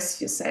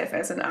express yourself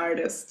as an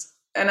artist.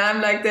 And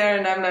I'm like there,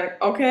 and I'm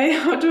like, okay,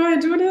 how do I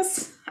do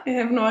this? I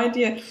have no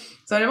idea.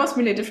 So it was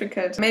really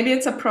difficult. Maybe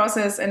it's a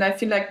process, and I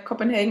feel like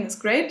Copenhagen is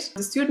great.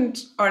 The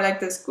student or like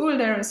the school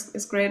there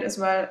is great as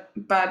well,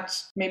 but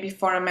maybe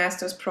for a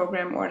master's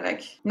program or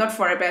like not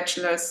for a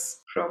bachelor's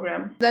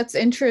program. That's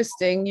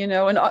interesting,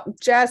 and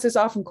jazz is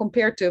often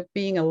compared to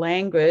being a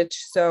language.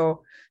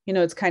 So,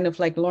 it's kind of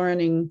like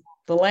learning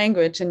the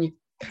language, and you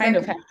kind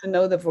of have to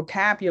know the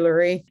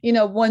vocabulary.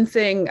 One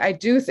thing I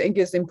do think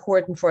is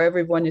important for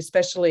everyone,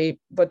 especially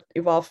what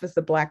evolved with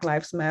the Black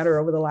Lives Matter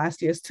over the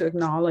last years, to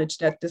acknowledge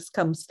that this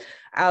comes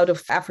out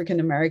of African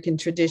American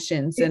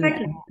traditions,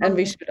 and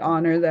we should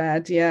honor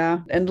that,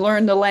 and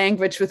learn the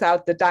language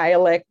without the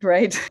dialect,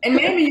 right? And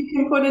maybe you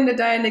can put in the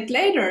dialect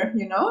later,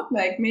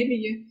 like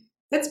maybe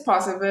that's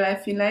possible, I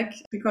feel like,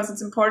 because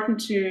it's important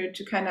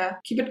to kind of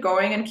keep it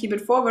going and keep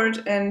it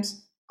forward. And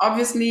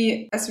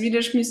obviously, a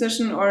Swedish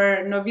musician or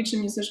a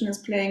Norwegian musician is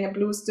playing a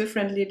blues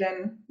differently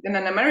than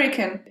an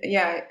American.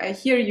 Yeah, I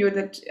hear you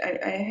that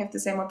I have the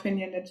same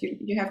opinion that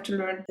you have to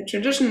learn the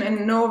tradition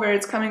and know where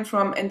it's coming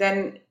from, and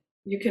then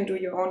you can do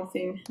your own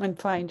thing and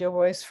find your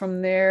voice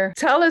from there.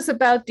 Tell us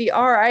about the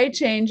RI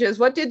changes.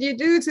 What did you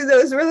do to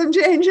those rhythm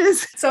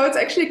changes? So it's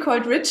actually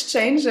called Rich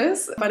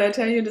Changes, but I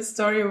tell you the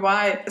story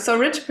why. So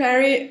Rich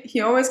Perry,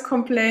 he always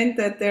complained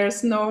that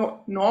there's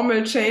no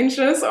normal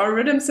changes or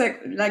rhythm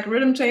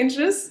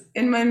changes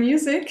in my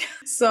music.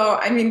 So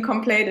I mean,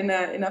 complained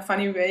in a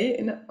funny way.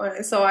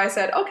 So I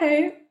said,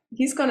 okay,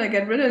 he's gonna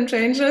get rhythm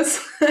changes.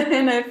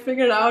 And I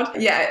figured out,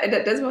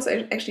 that was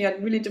actually a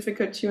really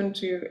difficult tune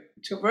to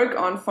work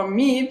on for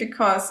me,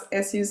 because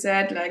as you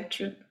said, like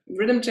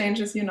rhythm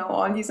changes,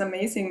 all these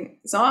amazing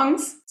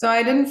songs. So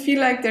I didn't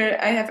feel like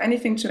I have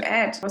anything to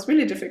add. It was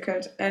really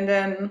difficult. And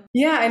then,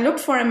 I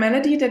looked for a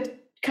melody that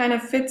kind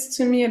of fits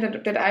to me,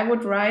 that I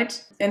would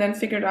write, and then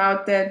figured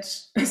out that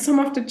some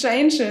of the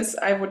changes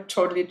I would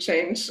totally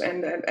change,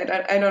 and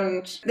I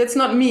don't, that's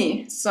not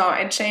me. So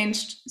I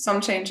changed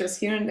some changes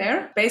here and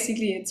there.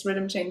 Basically it's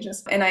rhythm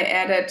changes, and I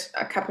added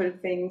a couple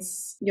of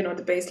things,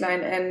 the bass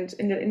line and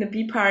in the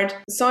B part.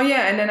 So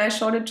and then I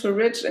showed it to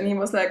Rich, and he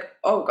was like,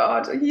 oh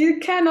God, you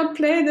cannot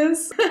play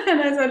this.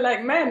 And I said,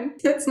 like, man,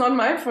 it's not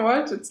my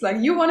fault. It's like,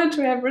 you wanted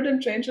to have rhythm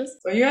changes,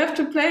 so you have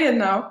to play it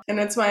now. And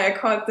that's why I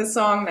called the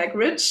song like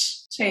Rich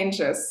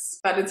Changes,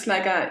 but it's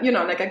like a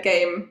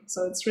game.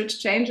 So it's Rich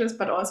Changes,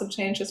 but also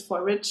changes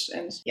for Rich.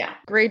 And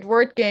great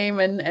word game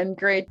and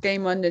great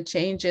game on the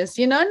changes,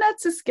 and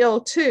that's a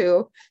skill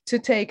too, to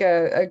take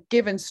a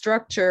given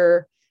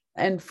structure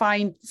and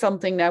find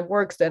something that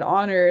works, that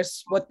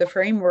honors what the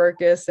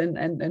framework is,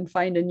 and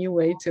find a new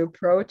way to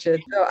approach it.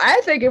 So I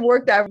think it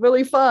worked out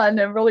really fun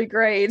and really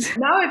great.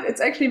 Now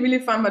it's actually really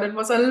fun, but it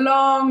was a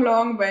long,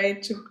 long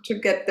way to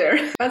get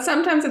there. But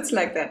sometimes it's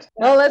like that.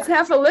 Well, let's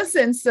have a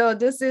listen. So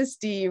this is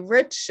the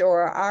Rich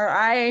or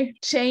RI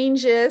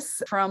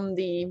changes from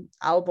the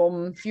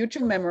album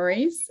Future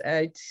Memories,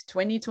 a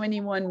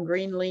 2021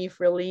 Greenleaf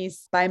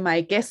release by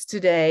my guest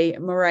today,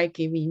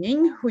 Mareike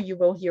Wiening, who you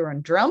will hear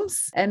on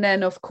drums. And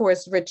then, of course,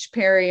 Rich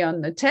Perry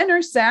on the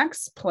tenor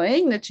sax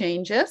playing the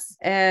changes,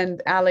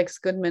 and Alex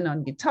Goodman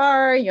on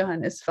guitar,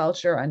 Johannes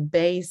Felcher on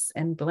bass,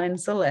 and Glenn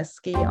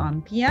Zaleski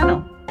on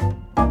piano.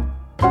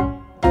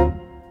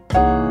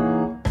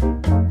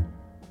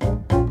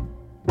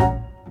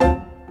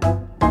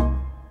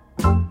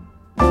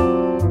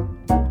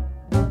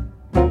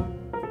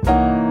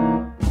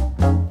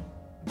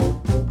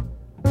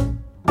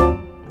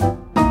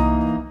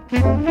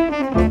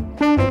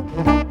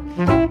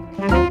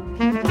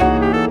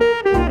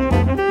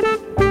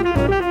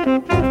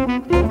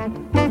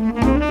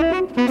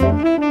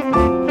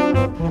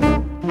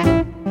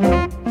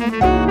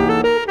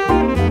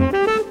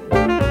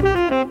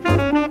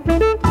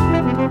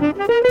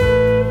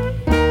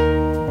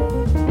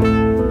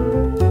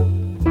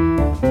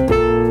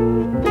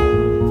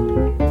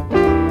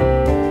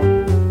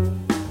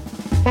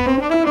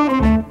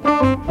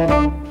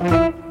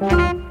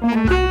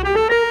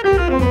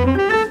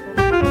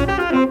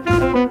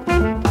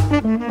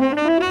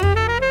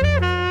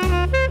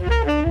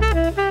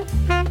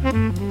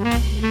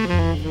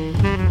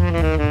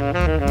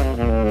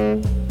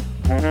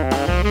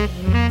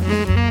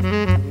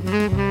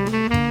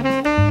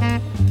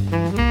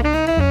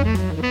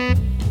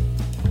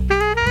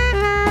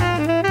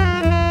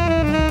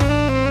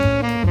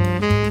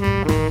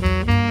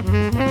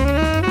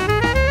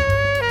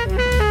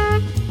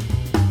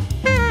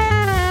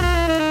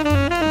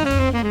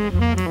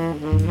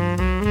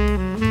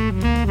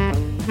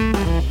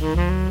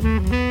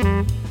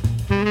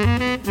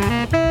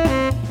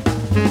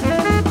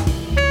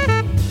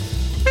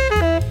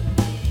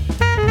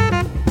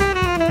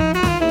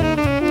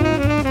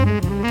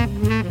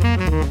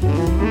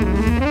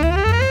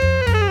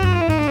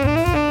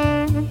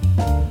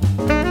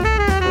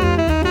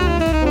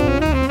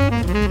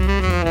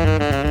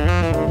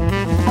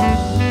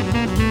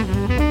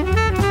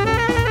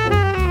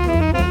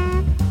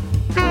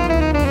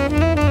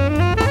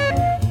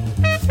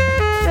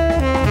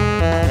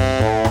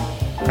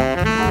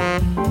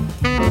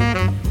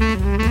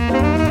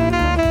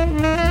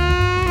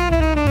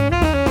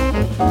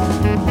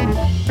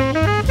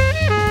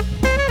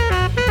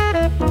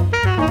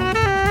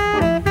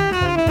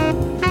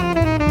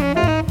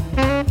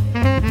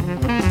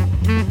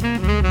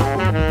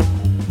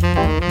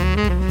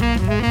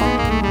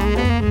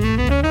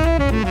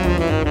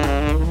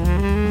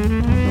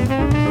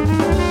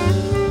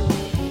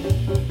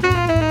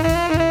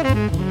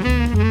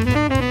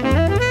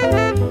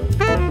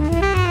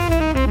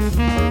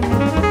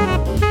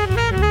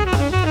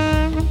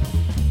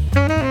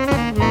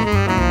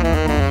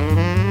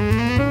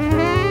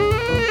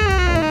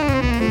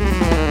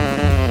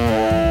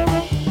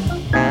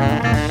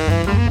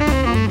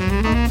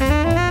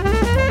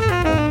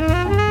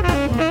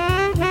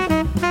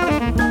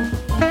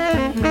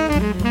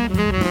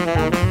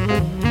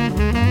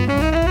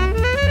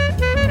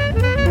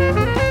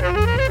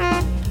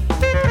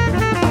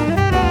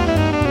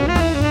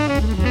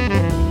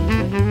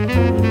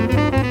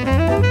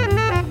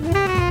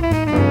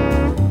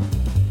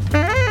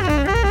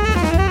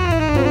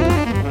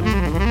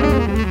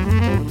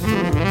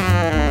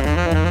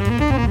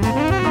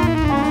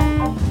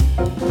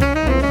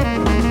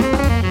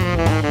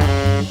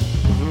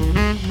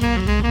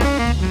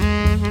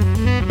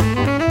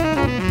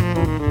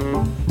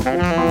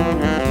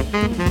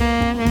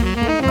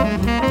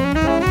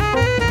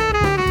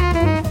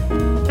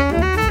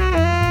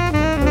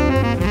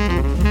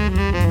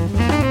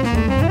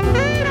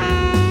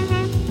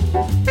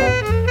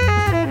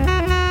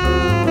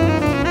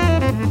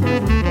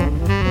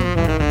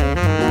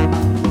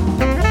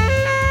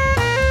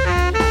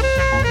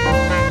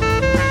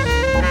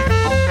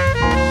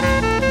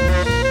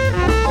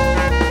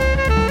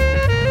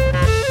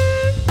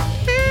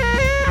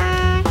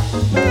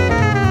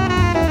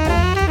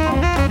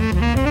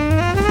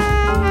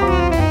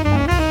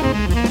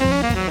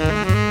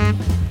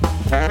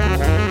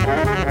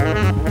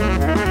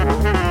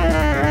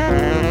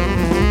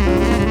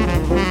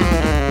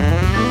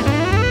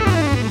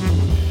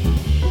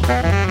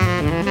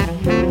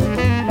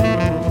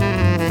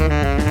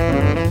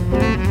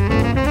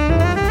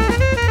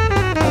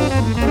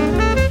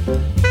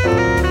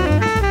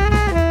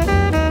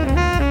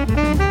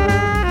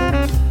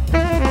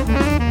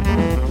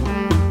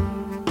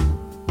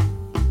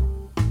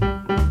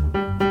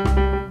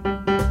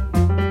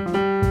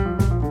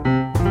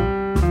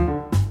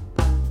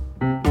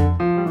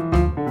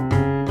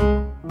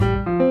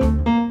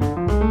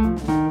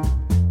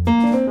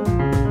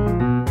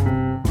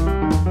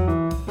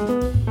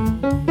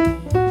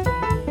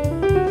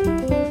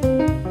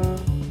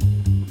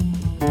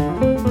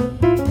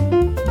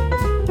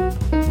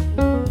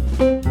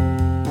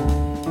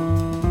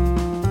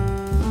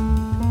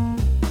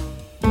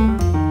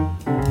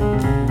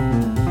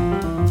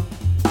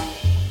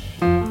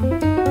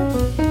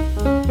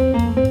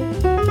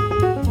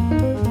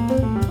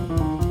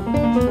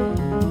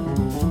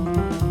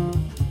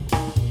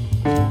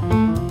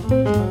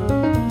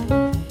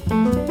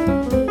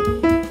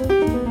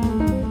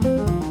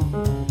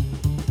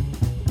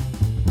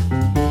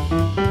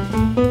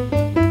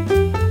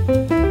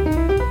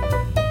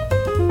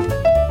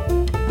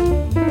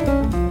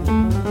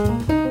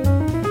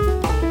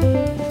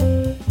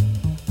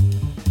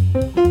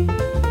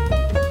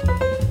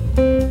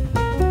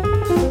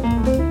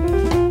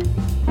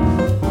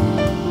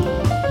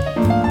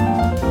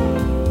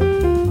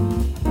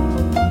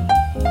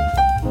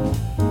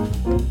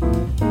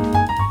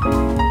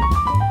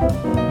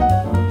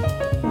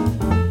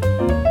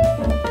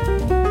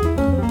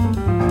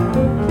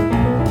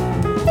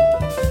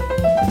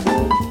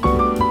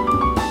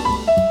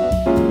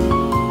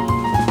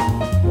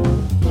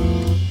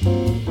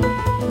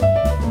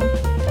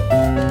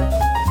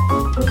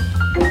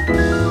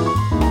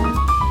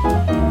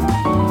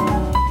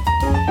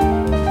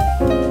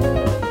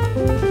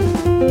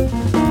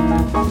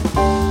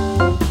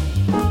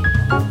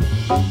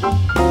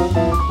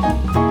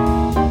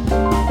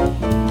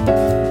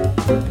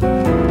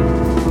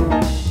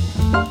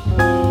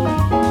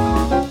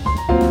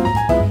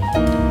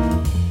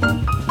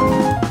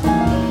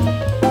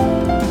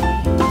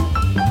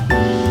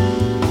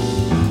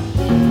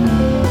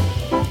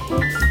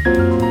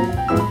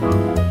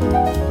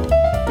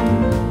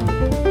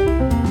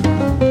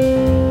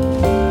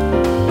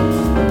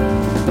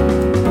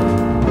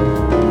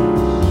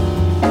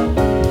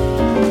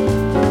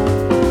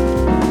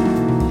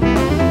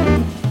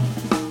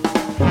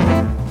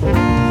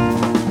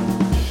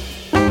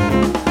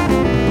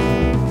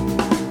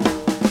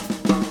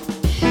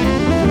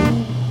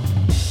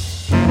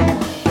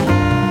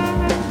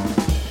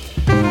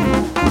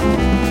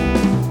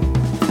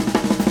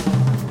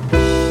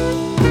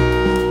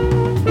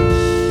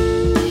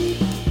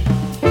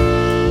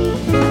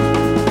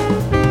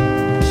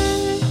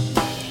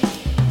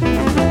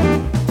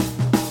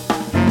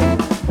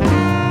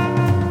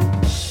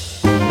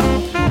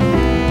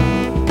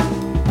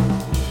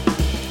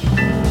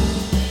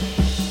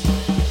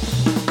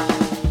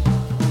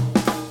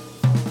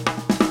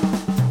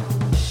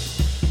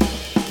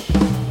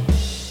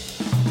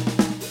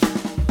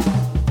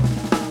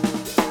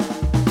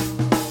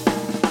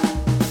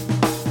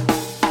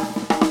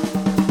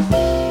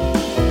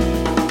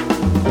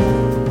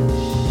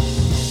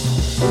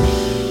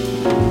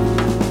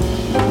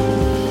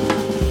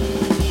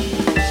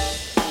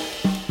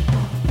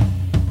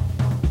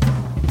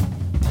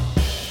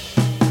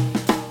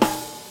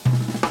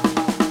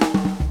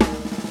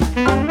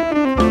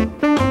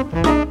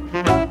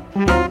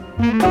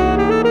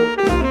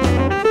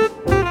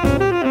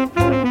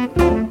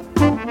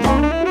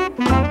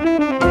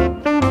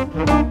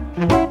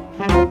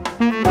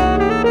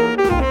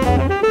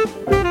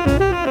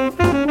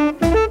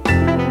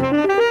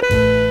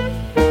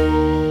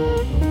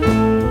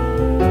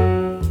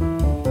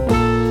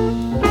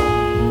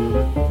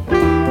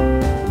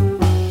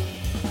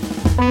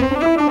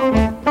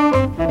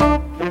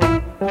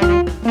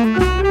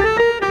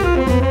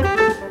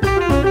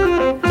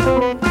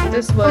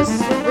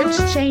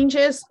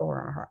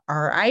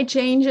 our eye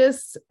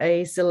changes,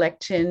 a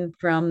selection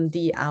from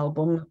the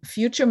album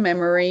Future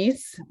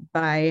Memories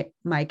by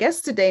my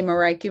guest today,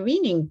 Mareike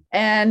Wiening.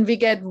 And we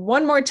get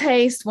one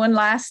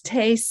last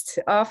taste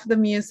of the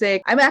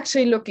music. I'm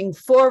actually looking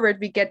forward.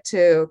 We get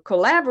to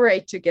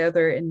collaborate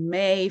together in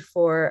May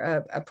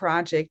for a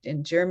project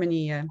in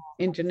Germany, an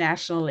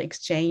international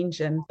exchange,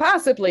 and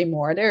possibly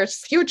more.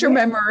 There's future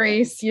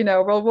memories,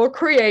 we'll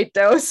create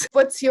those.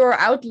 What's your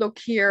outlook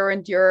here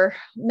and your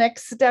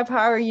next step?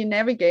 How are you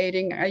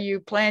navigating? Are you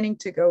planning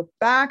to go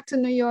back to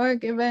New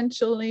York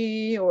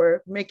eventually,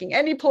 or making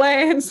any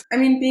plans? I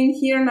mean, being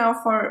here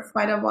now for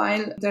quite a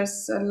while,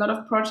 there's a lot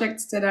of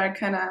projects that are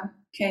kind of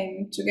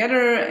came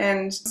together,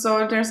 and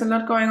so there's a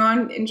lot going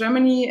on in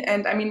Germany,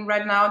 and I mean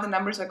right now the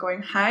numbers are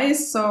going high,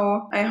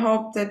 so I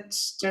hope that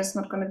there's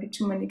not going to be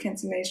too many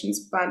cancellations.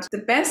 But the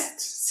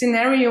best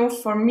scenario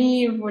for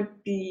me would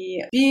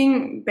be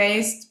being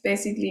based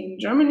basically in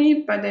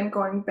Germany, but then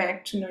going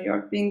back to New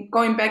York,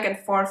 going back and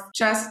forth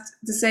just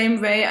the same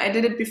way I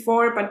did it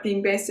before, but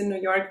being based in New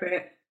York,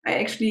 where I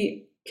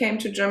actually came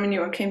to Germany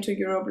or came to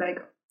Europe like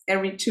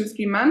every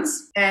 2-3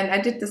 months. And I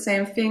did the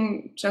same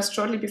thing just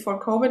shortly before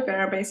COVID,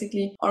 where I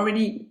basically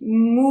already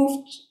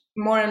moved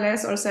more or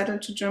less or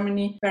settled to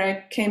Germany, where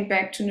I came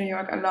back to New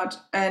York a lot.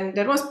 And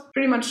that was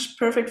pretty much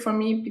perfect for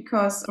me,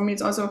 because for me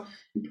it's also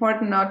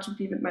important now to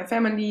be with my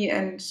family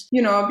and,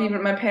 be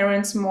with my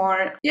parents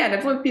more. Yeah,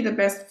 that would be the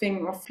best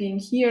thing of being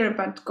here,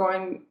 but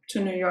going to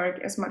New York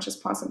as much as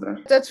possible.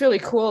 That's really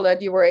cool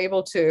that you were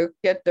able to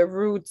get the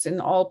roots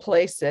in all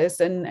places,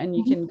 and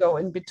you can go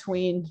in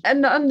between.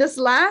 And on this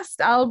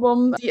last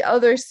album, The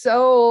Other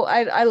Soul,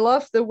 I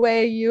love the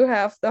way you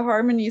have the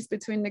harmonies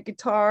between the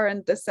guitar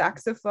and the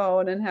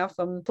saxophone and have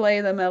them play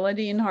the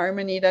melody in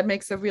harmony. That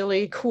makes a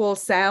really cool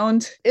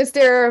sound. Is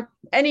there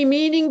any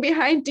meaning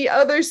behind The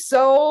Other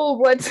Soul?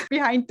 What's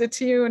behind the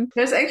tune?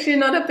 There's actually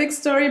not a big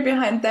story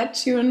behind that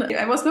tune.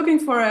 I was looking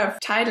for a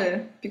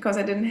title because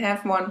I didn't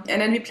have one.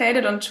 And then we played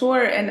it on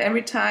tour, and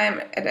every time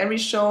at every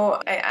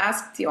show I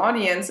asked the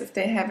audience if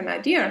they have an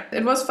idea.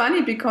 It was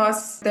funny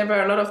because there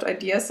were a lot of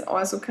ideas,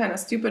 also kind of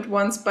stupid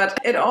ones, but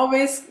it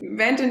always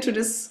went into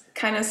this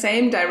kind of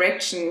same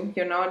direction,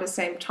 the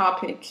same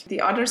topic.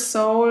 The Other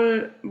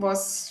Soul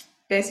was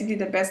basically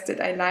the best that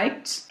I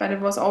liked, but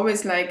it was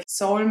always like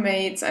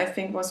soulmates, I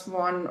think was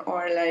one,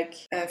 or like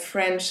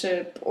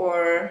friendship,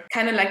 or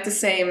kind of like the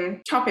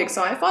same topic.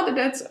 So I thought that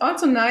that's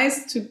also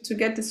nice to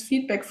get this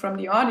feedback from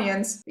the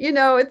audience.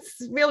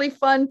 It's really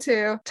fun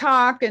to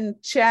talk and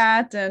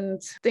chat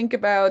and think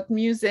about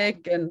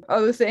music and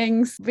other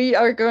things. We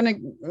are going to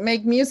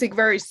make music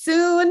very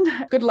soon.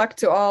 Good luck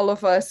to all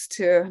of us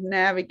to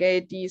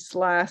navigate this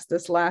last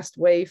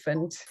wave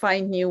and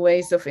find new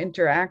ways of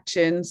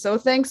interaction. So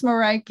thanks,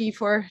 Mareike,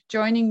 for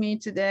joining me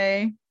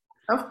today.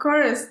 Of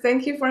course.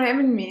 Thank you for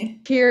having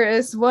me. Here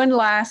is one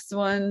last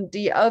one,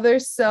 The Other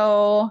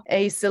Soul,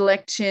 a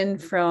selection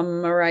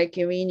from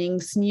Mareike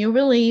Wiening's new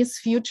release,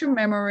 Future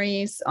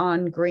Memories,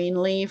 on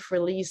Greenleaf,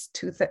 released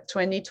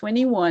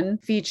 2021,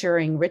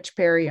 featuring Rich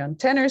Perry on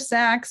tenor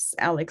sax,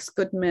 Alex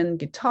Goodman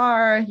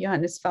guitar,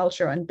 Johannes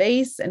Falscher on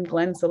bass, and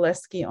Glenn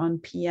Zaleski on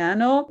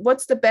piano.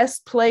 What's the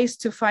best place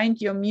to find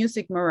your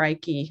music,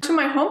 Mareike? To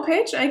my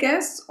homepage, I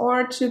guess,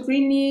 or to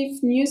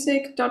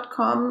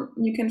greenleafmusic.com.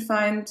 You can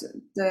find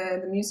the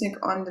music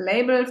on the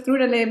label, through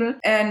the label,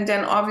 and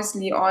then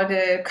obviously all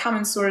the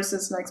common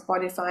sources like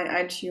Spotify,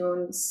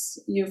 iTunes.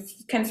 You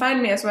can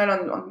find me as well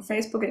on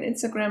Facebook and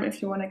Instagram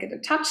if you want to get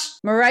in touch.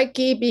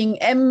 Mareike being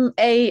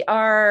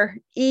Mareike,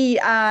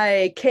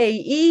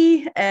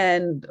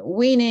 and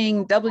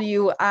Wiening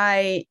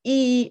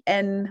Wiening,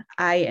 and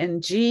I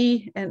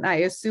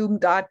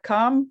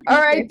assume.com.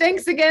 All right,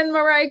 thanks again,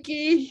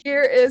 Mareike.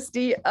 Here is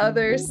The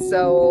Other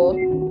Soul.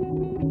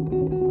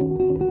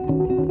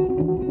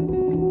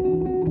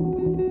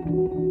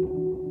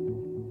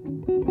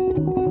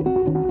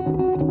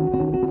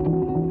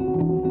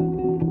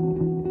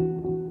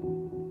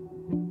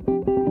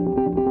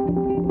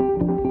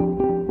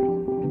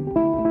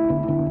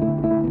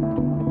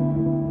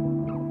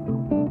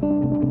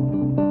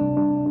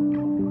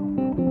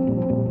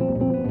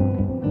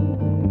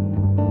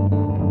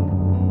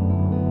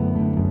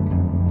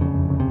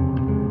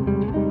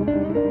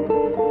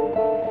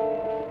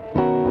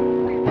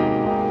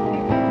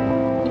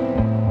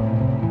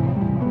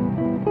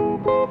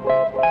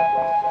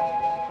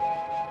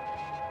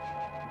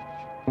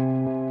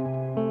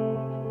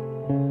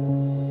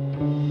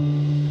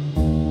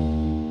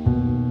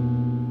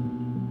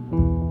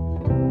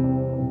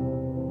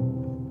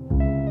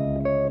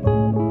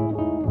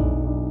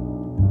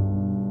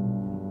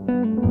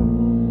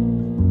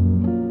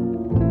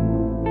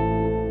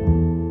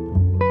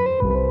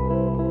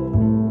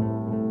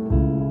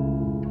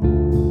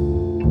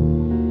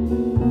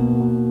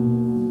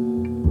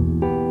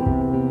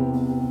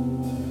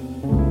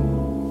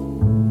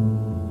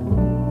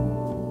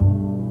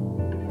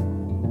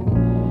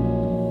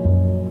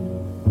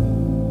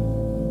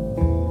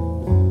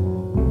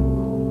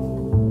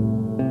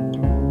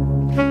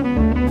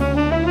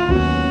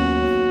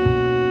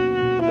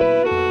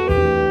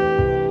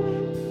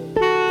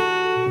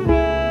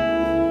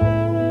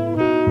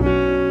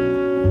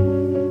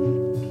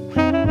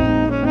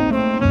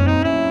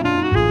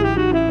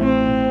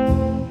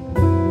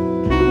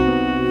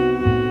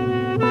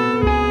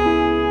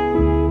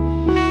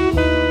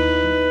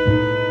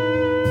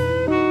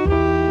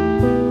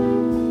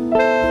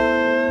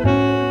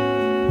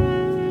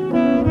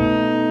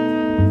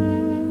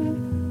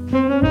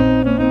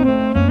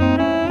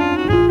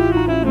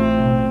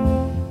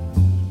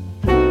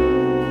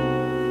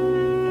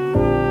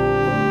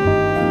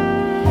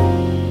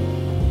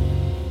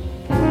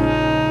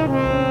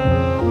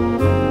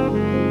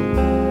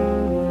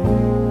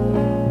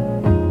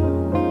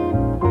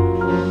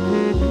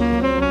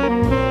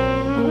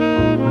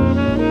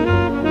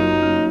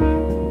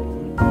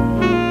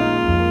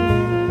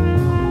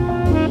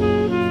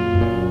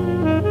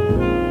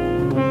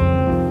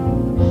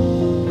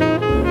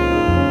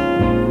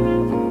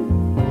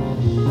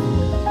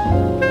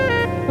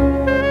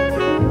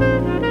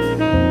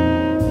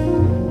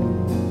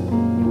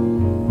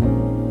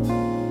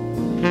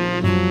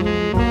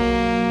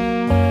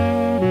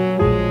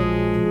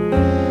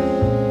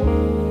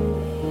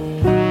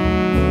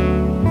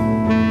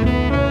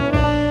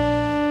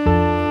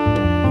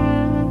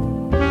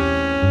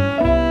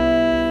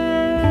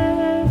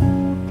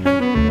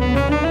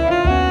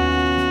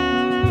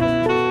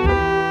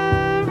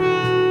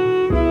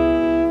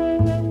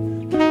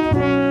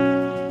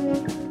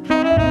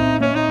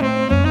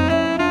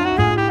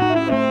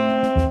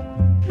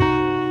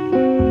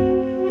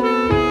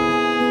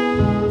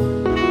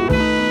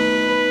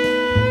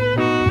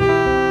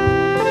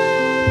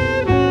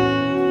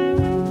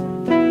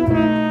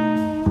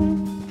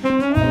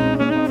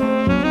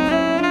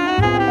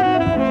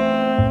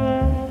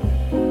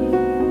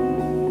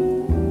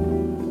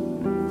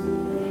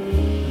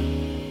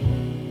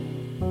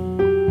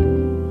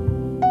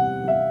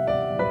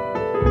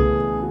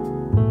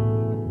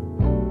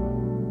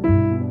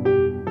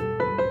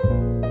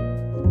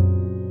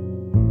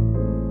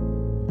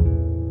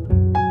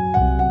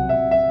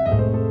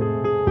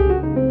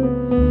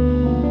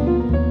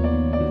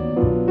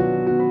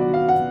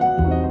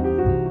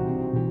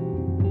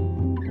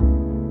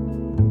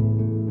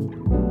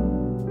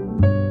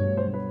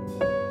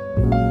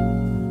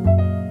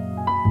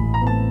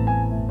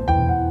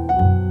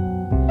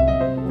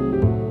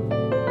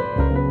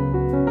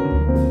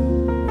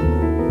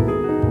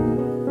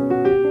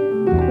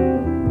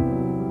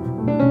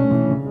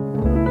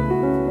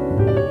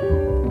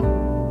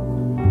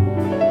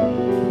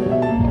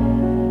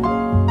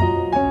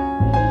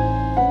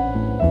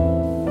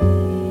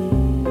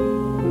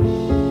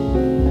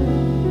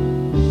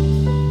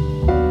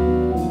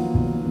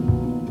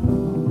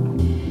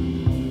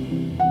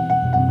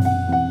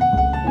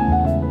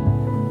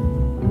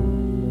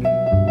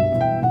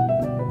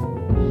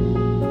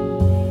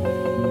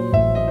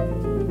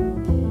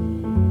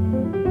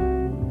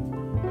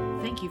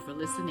 for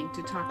listening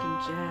to Talking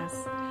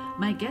Jazz.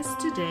 My guest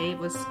today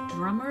was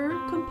drummer,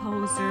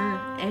 composer,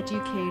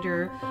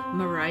 educator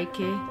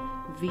Mareike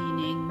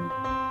Wiening.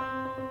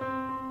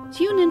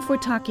 Tune in for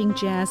Talking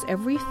Jazz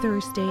every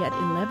Thursday at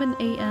 11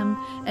 a.m.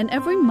 and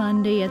every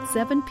Monday at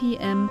 7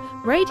 p.m.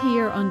 right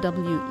here on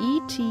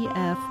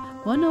WETF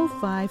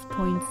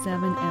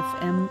 105.7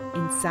 FM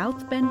in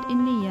South Bend,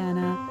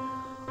 Indiana,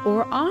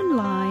 or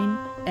online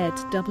at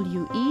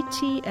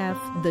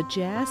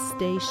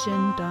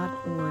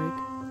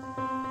WETFthejazzstation.org.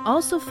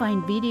 Also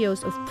find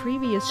videos of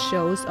previous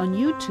shows on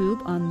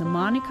YouTube on the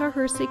Monica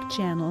Herzig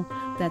channel.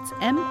 That's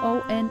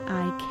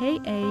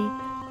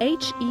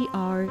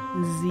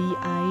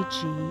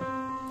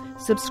MONIKAHERZIG.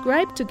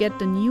 Subscribe to get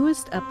the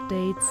newest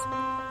updates.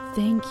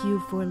 Thank you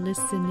for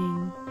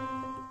listening.